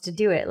wants to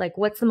do it. Like,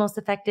 what's the most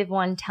effective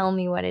one? Tell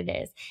me what it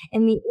is.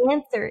 And the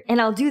answer,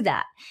 and I'll do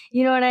that.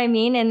 You know what I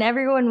mean? And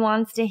everyone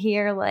wants to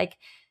hear, like,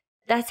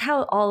 that's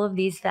how all of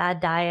these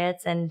fad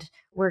diets and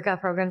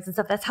workout programs and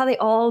stuff, that's how they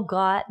all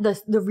got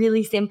the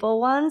really simple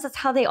ones. That's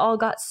how they all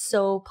got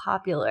so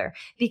popular,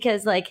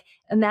 because like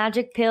a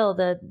magic pill,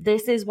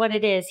 this is what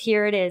it is.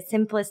 Here it is,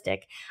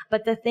 simplistic.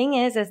 But the thing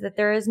is that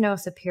there is no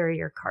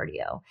superior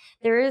cardio.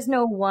 There is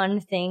no one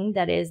thing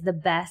that is the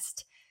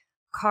best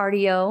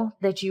cardio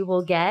that you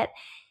will get.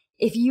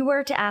 If you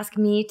were to ask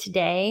me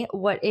today,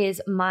 what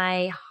is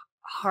my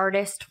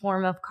hardest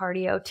form of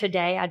cardio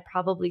today, I'd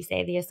probably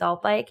say the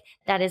assault bike.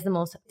 That is the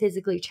most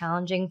physically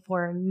challenging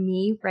for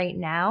me right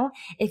now.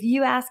 If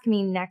you ask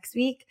me next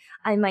week,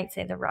 I might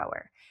say the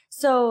rower.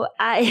 So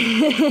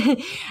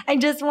I I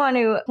just want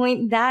to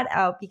point that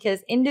out, because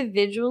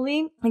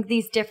individually, like,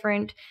 these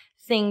different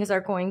things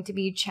are going to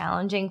be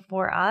challenging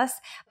for us,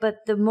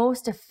 but the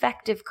most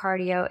effective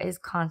cardio is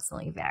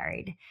constantly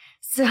varied.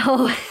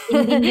 So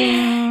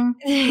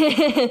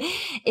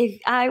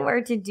if I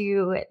were to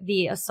do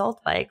the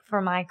assault bike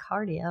for my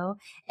cardio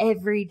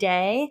every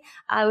day,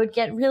 I would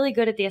get really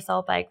good at the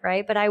assault bike,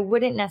 right? But I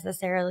wouldn't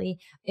necessarily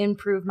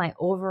improve my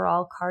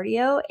overall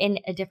cardio in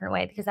a different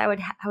way, because I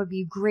would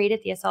be great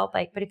at the assault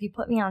bike, but if you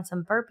put me on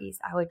some burpees,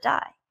 I would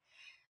die.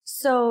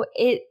 So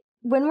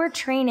when we're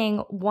training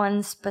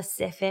one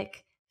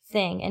specific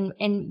thing,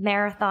 and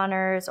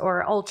marathoners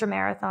or ultra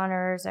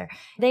marathoners, or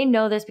they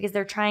know this because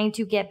they're trying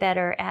to get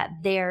better at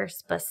their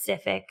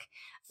specific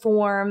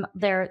form,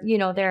 their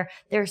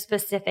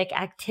specific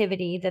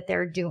activity that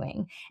they're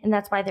doing. And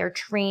that's why they're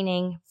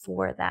training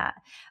for that.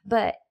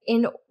 But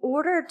in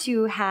order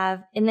to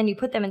have, and then you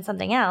put them in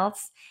something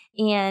else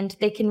and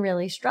they can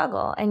really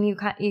struggle. And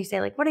you say,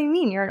 like, what do you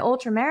mean? You're an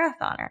ultra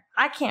marathoner.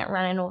 I can't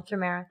run an ultra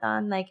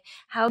marathon. Like,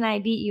 how can I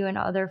beat you in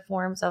other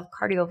forms of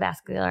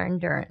cardiovascular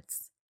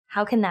endurance?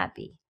 How can that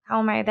be? How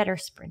am I a better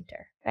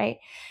sprinter, right?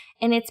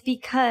 And it's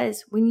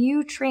because when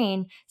you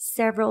train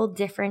several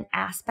different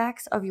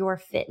aspects of your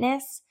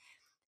fitness,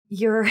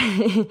 your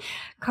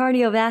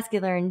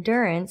cardiovascular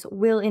endurance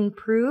will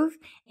improve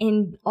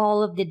in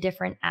all of the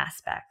different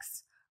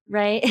aspects,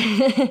 right?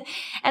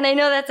 And I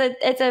know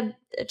it's a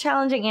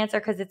challenging answer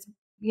because it's,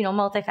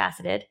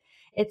 multifaceted.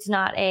 It's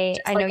not I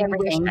know you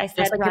wish I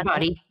said like your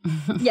body.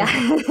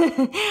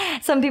 Yeah.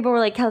 Some people were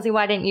like, Kelsey,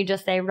 why didn't you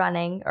just say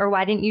running? Or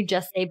why didn't you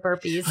just say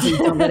burpees? Please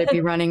don't let it be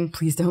running.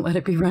 Please don't let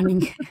it be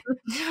running.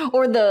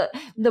 Or the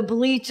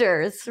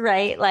bleachers,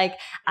 right? Like,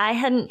 I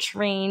hadn't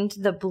trained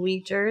the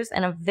bleachers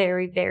in a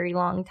very, very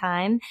long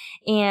time.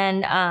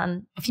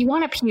 And if you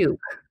want to puke,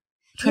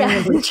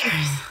 train the bleachers.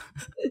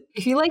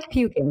 If you like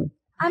puking,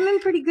 I'm in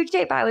pretty good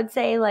shape. I would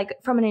say,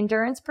 like, from an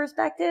endurance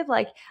perspective,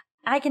 like,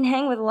 I can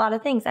hang with a lot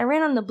of things. I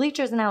ran on the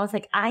bleachers and I was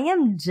like, I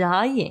am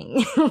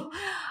dying.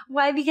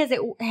 Why? Because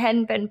it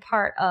hadn't been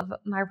part of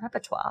my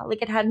repertoire.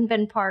 Like, it hadn't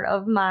been part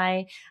of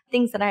my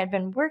things that I had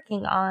been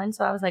working on.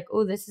 So I was like,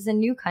 oh, this is a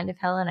new kind of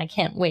hell and I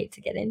can't wait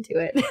to get into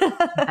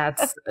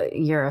it.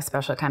 You're a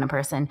special kind of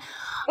person.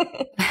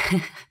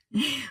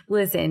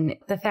 Listen,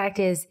 the fact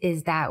is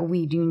that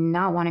we do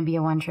not want to be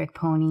a one-trick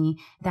pony.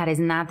 That is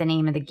not the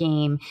name of the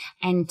game.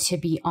 And to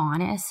be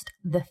honest,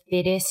 the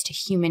fittest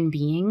human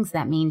beings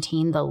that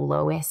maintain the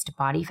lowest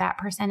body fat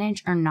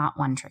percentage are not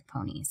one-trick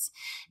ponies.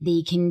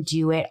 They can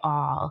do it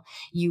all.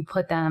 You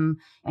put them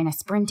in a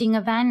sprinting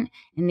event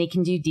and they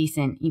can do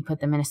decent. You put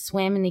them in a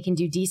swim and they can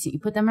do decent. You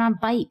put them on a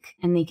bike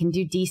and they can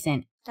do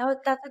decent.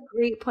 That's a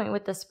great point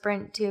with the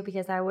sprint too,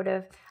 because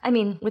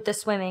with the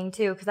swimming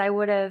too, because I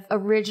would have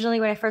originally,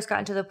 when I first got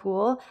into the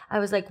pool, I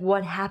was like,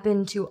 what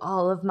happened to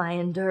all of my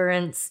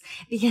endurance?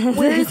 Because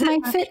where's my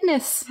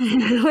fitness?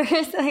 Where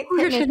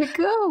did it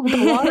go?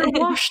 The water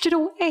washed it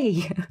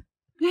away.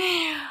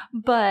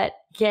 But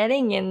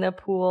getting in the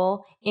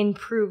pool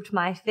improved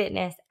my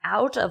fitness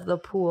out of the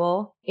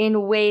pool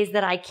in ways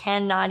that I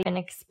cannot even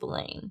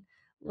explain.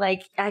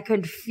 Like, I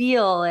could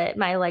feel it,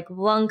 my like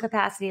lung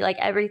capacity, like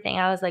everything.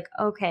 I was like,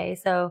 okay,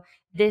 so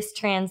this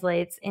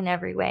translates in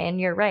every way. And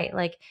you're right,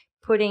 like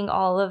putting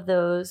all of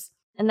those,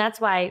 and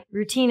that's why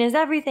routine is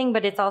everything,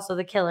 but it's also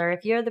the killer.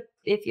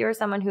 If you're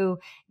someone who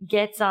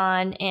gets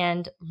on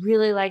and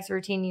really likes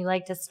routine, you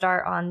like to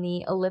start on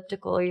the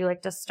elliptical, or you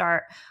like to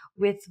start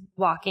with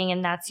walking,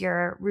 and that's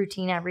your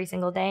routine every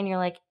single day. And you're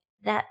like,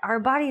 that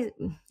our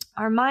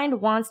our mind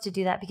wants to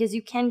do that because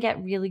you can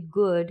get really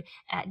good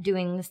at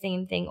doing the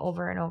same thing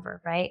over and over,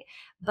 right?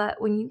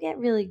 But when you get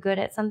really good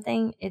at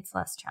something, it's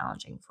less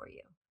challenging for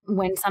you.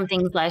 When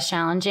something's less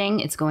challenging,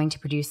 it's going to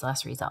produce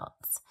less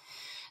results.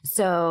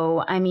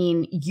 So, I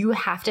mean, you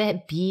have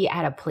to be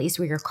at a place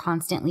where you're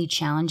constantly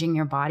challenging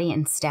your body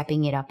and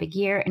stepping it up a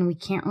gear. And we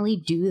can't really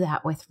do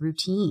that with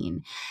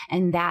routine.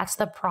 And that's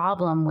the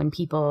problem when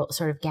people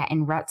sort of get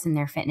in ruts in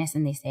their fitness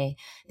and they say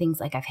things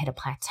like, I've hit a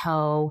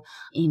plateau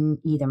in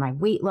either my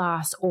weight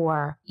loss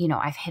or,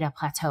 I've hit a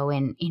plateau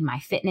in my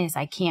fitness.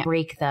 I can't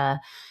break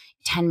the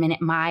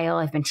 10-minute mile.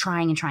 I've been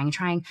trying and trying and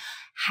trying.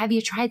 Have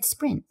you tried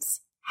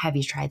sprints? Have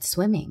you tried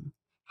swimming?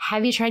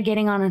 Have you tried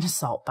getting on an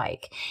assault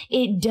bike?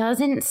 It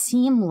doesn't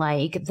seem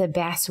like the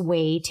best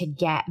way to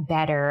get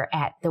better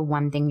at the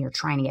one thing you're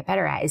trying to get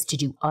better at is to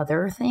do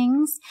other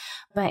things.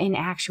 But in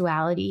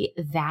actuality,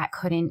 that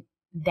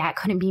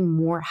couldn't be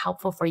more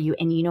helpful for you.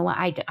 And you know what?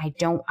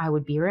 I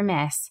would be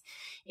remiss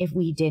if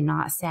we did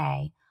not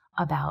say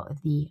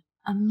about the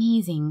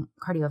amazing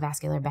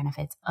cardiovascular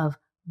benefits of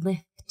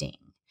lifting.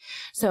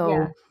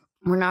 So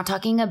we're not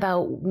talking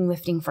about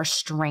lifting for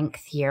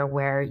strength here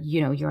where,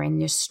 you're in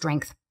this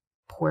strength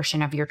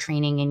portion of your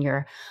training and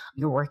you're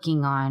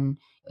working on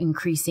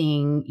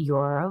increasing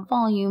your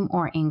volume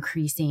or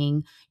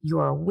increasing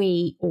your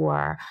weight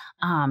or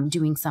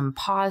doing some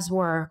pause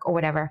work or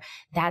whatever.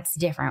 That's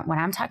different. What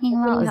I'm talking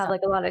about you is have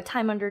like a lot of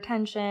time under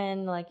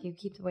tension, like you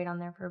keep the weight on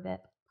there for a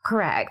bit.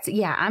 Correct.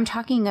 Yeah. I'm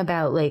talking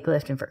about like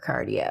lifting for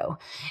cardio.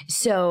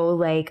 So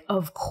like,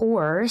 of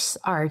course,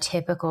 our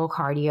typical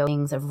cardio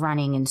things of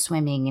running and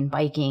swimming and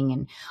biking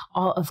and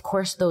all, of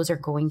course, those are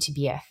going to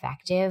be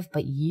effective,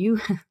 but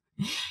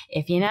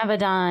if you never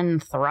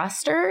done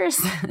thrusters,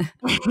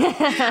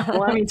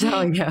 let me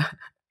tell you,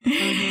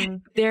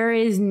 there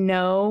is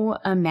no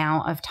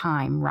amount of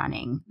time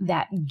running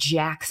that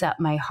jacks up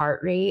my heart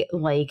rate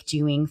like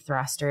doing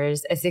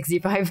thrusters at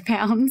 65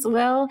 pounds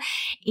will.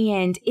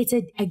 And it's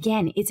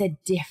a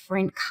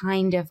different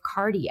kind of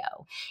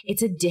cardio.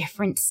 It's a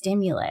different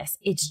stimulus.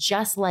 It's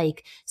just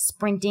like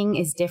sprinting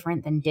is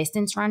different than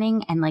distance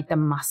running, and like the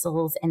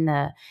muscles and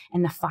the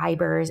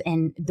fibers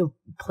and the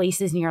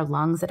places in your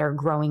lungs that are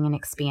growing and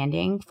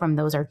expanding from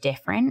those are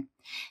different.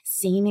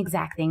 Same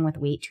exact thing with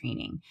weight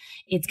training.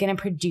 It's going to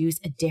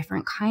produce a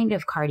different kind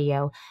of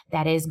cardio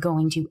that is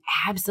going to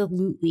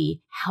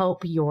absolutely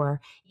help your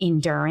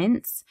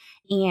endurance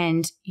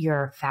and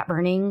your fat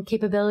burning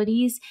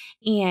capabilities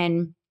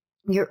and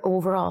your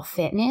overall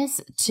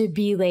fitness to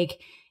be like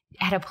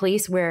at a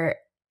place where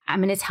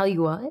I'm going to tell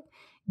you what,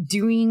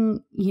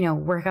 doing,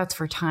 workouts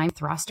for time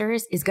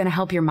thrusters is going to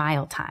help your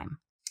mile time.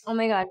 Oh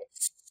my God.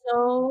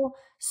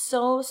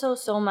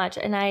 So much.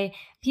 And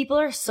people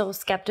are so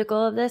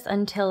skeptical of this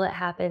until it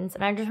happens.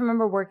 And I just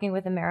remember working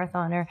with a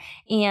marathoner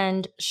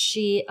and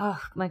she,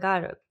 oh my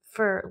God,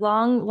 for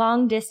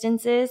long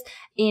distances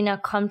in a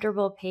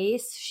comfortable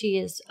pace, she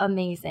is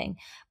amazing.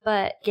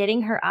 But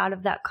getting her out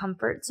of that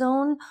comfort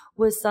zone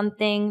was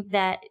something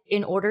that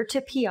in order to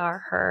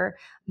PR her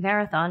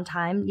marathon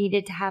time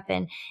needed to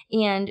happen.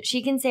 And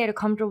she can stay at a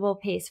comfortable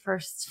pace for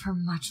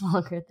much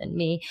longer than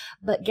me,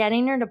 but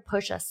getting her to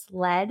push a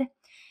sled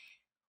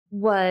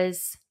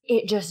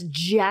it just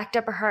jacked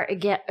up her heart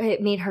again.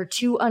 It made her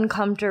too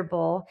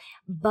uncomfortable.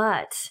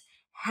 But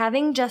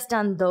having just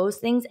done those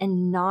things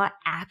and not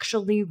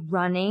actually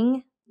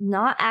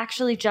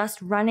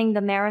just running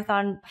the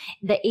marathon,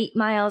 the 8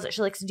 miles that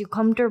she likes to do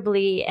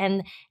comfortably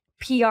and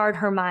PR'd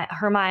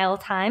her mile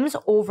times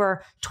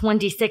over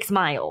 26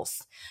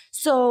 miles.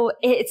 So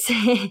it's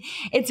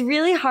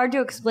really hard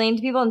to explain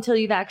to people until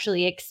you've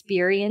actually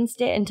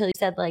experienced it, until you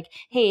said like,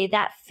 hey,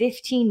 that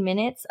 15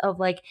 minutes of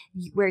like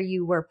where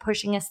you were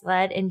pushing a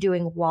sled and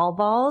doing wall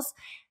balls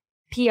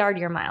PR'd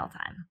your mile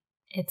time.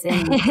 It's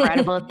an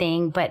incredible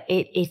thing, but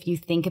if you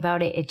think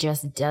about it, it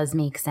just does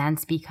make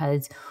sense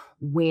because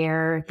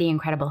where the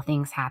incredible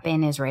things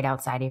happen is right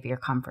outside of your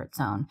comfort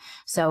zone.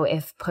 So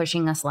if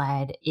pushing a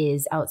sled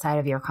is outside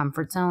of your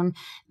comfort zone,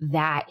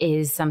 that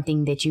is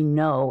something that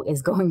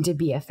is going to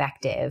be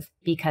effective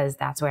because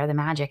that's where the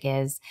magic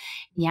is.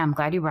 Yeah, I'm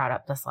glad you brought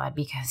up the sled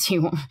because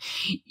you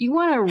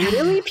want to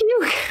really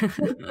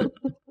puke.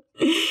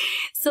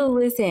 So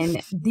listen,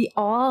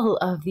 all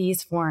of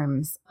these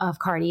forms of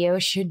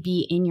cardio should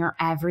be in your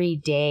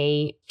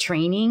everyday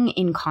training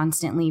in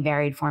constantly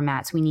varied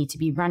formats. We need to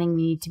be running,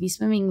 we need to be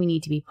swimming, we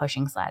need to be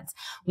pushing sleds,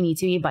 we need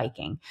to be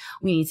biking,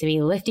 we need to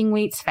be lifting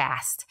weights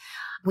fast.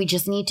 We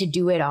just need to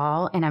do it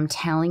all. And I'm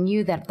telling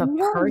you that the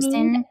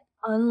person need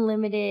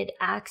unlimited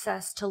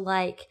access to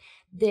like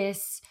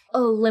this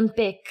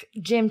Olympic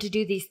gym to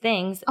do these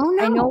things. Oh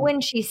no. I know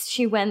when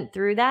she went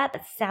through that,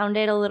 it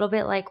sounded a little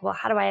bit like, well,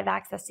 how do I have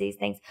access to these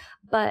things?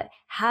 But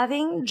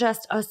having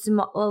just a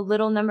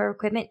little number of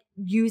equipment,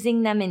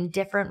 using them in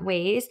different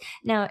ways.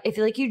 Now, if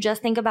you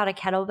just think about a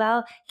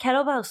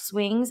kettlebell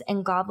swings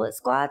and goblet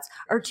squats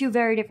are two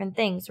very different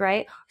things,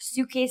 right?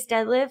 Suitcase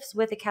deadlifts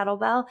with a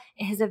kettlebell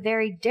is a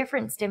very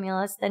different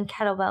stimulus than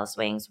kettlebell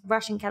swings,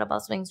 rushing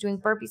kettlebell swings, doing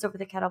burpees over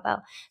the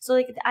kettlebell.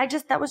 So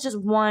that was just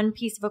one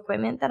piece of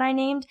equipment that I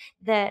named.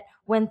 that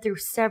went through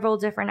several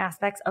different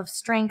aspects of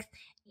strength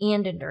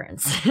and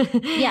endurance.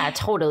 Yeah,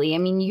 totally. I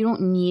mean, you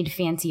don't need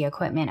fancy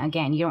equipment.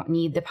 Again, you don't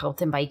need the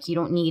Peloton bike. You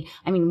don't need,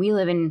 I mean, we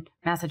live in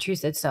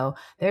Massachusetts, so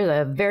there's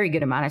a very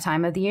good amount of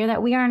time of the year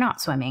that we are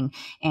not swimming.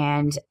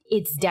 And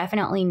it's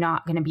definitely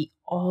not going to be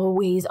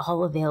always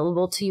all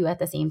available to you at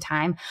the same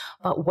time.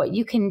 But what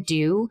you can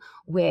do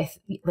with,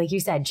 like you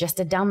said, just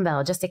a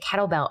dumbbell, just a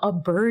kettlebell, a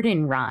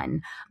burden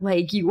run,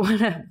 like you want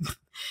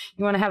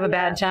to have a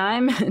bad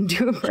time,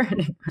 do a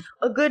burden.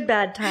 A good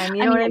bad time.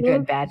 You I know mean, what I mean? A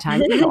good bad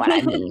time. You know what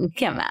I mean?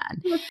 Come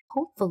on.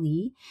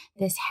 Hopefully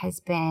this has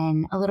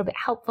been a little bit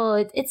helpful.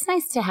 It's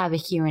nice to have a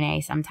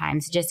Q&A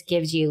sometimes. It just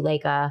gives you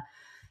like a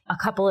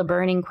couple of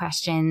burning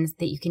questions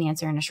that you can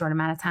answer in a short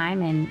amount of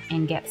time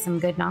and get some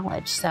good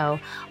knowledge. So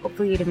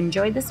hopefully you'd have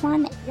enjoyed this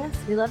one. Yes,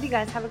 we love you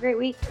guys. Have a great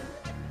week.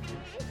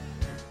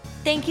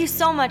 Thank you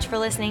so much for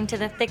listening to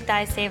the Thick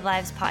Thighs Save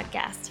Lives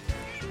podcast.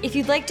 If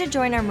you'd like to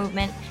join our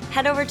movement,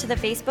 head over to the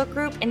Facebook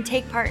group and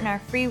take part in our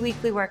free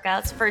weekly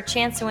workouts for a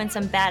chance to win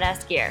some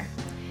badass gear.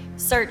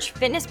 Search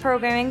Fitness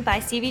Programming by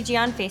CVG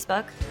on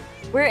Facebook.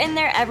 We're in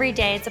there every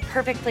day. It's a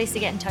perfect place to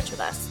get in touch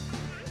with us.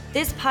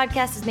 This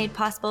podcast is made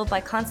possible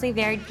by Constantly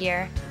Varied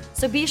Gear,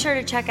 so be sure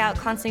to check out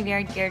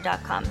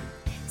constantlywariedgear.com.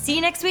 See you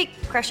next week.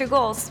 Crush your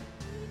goals.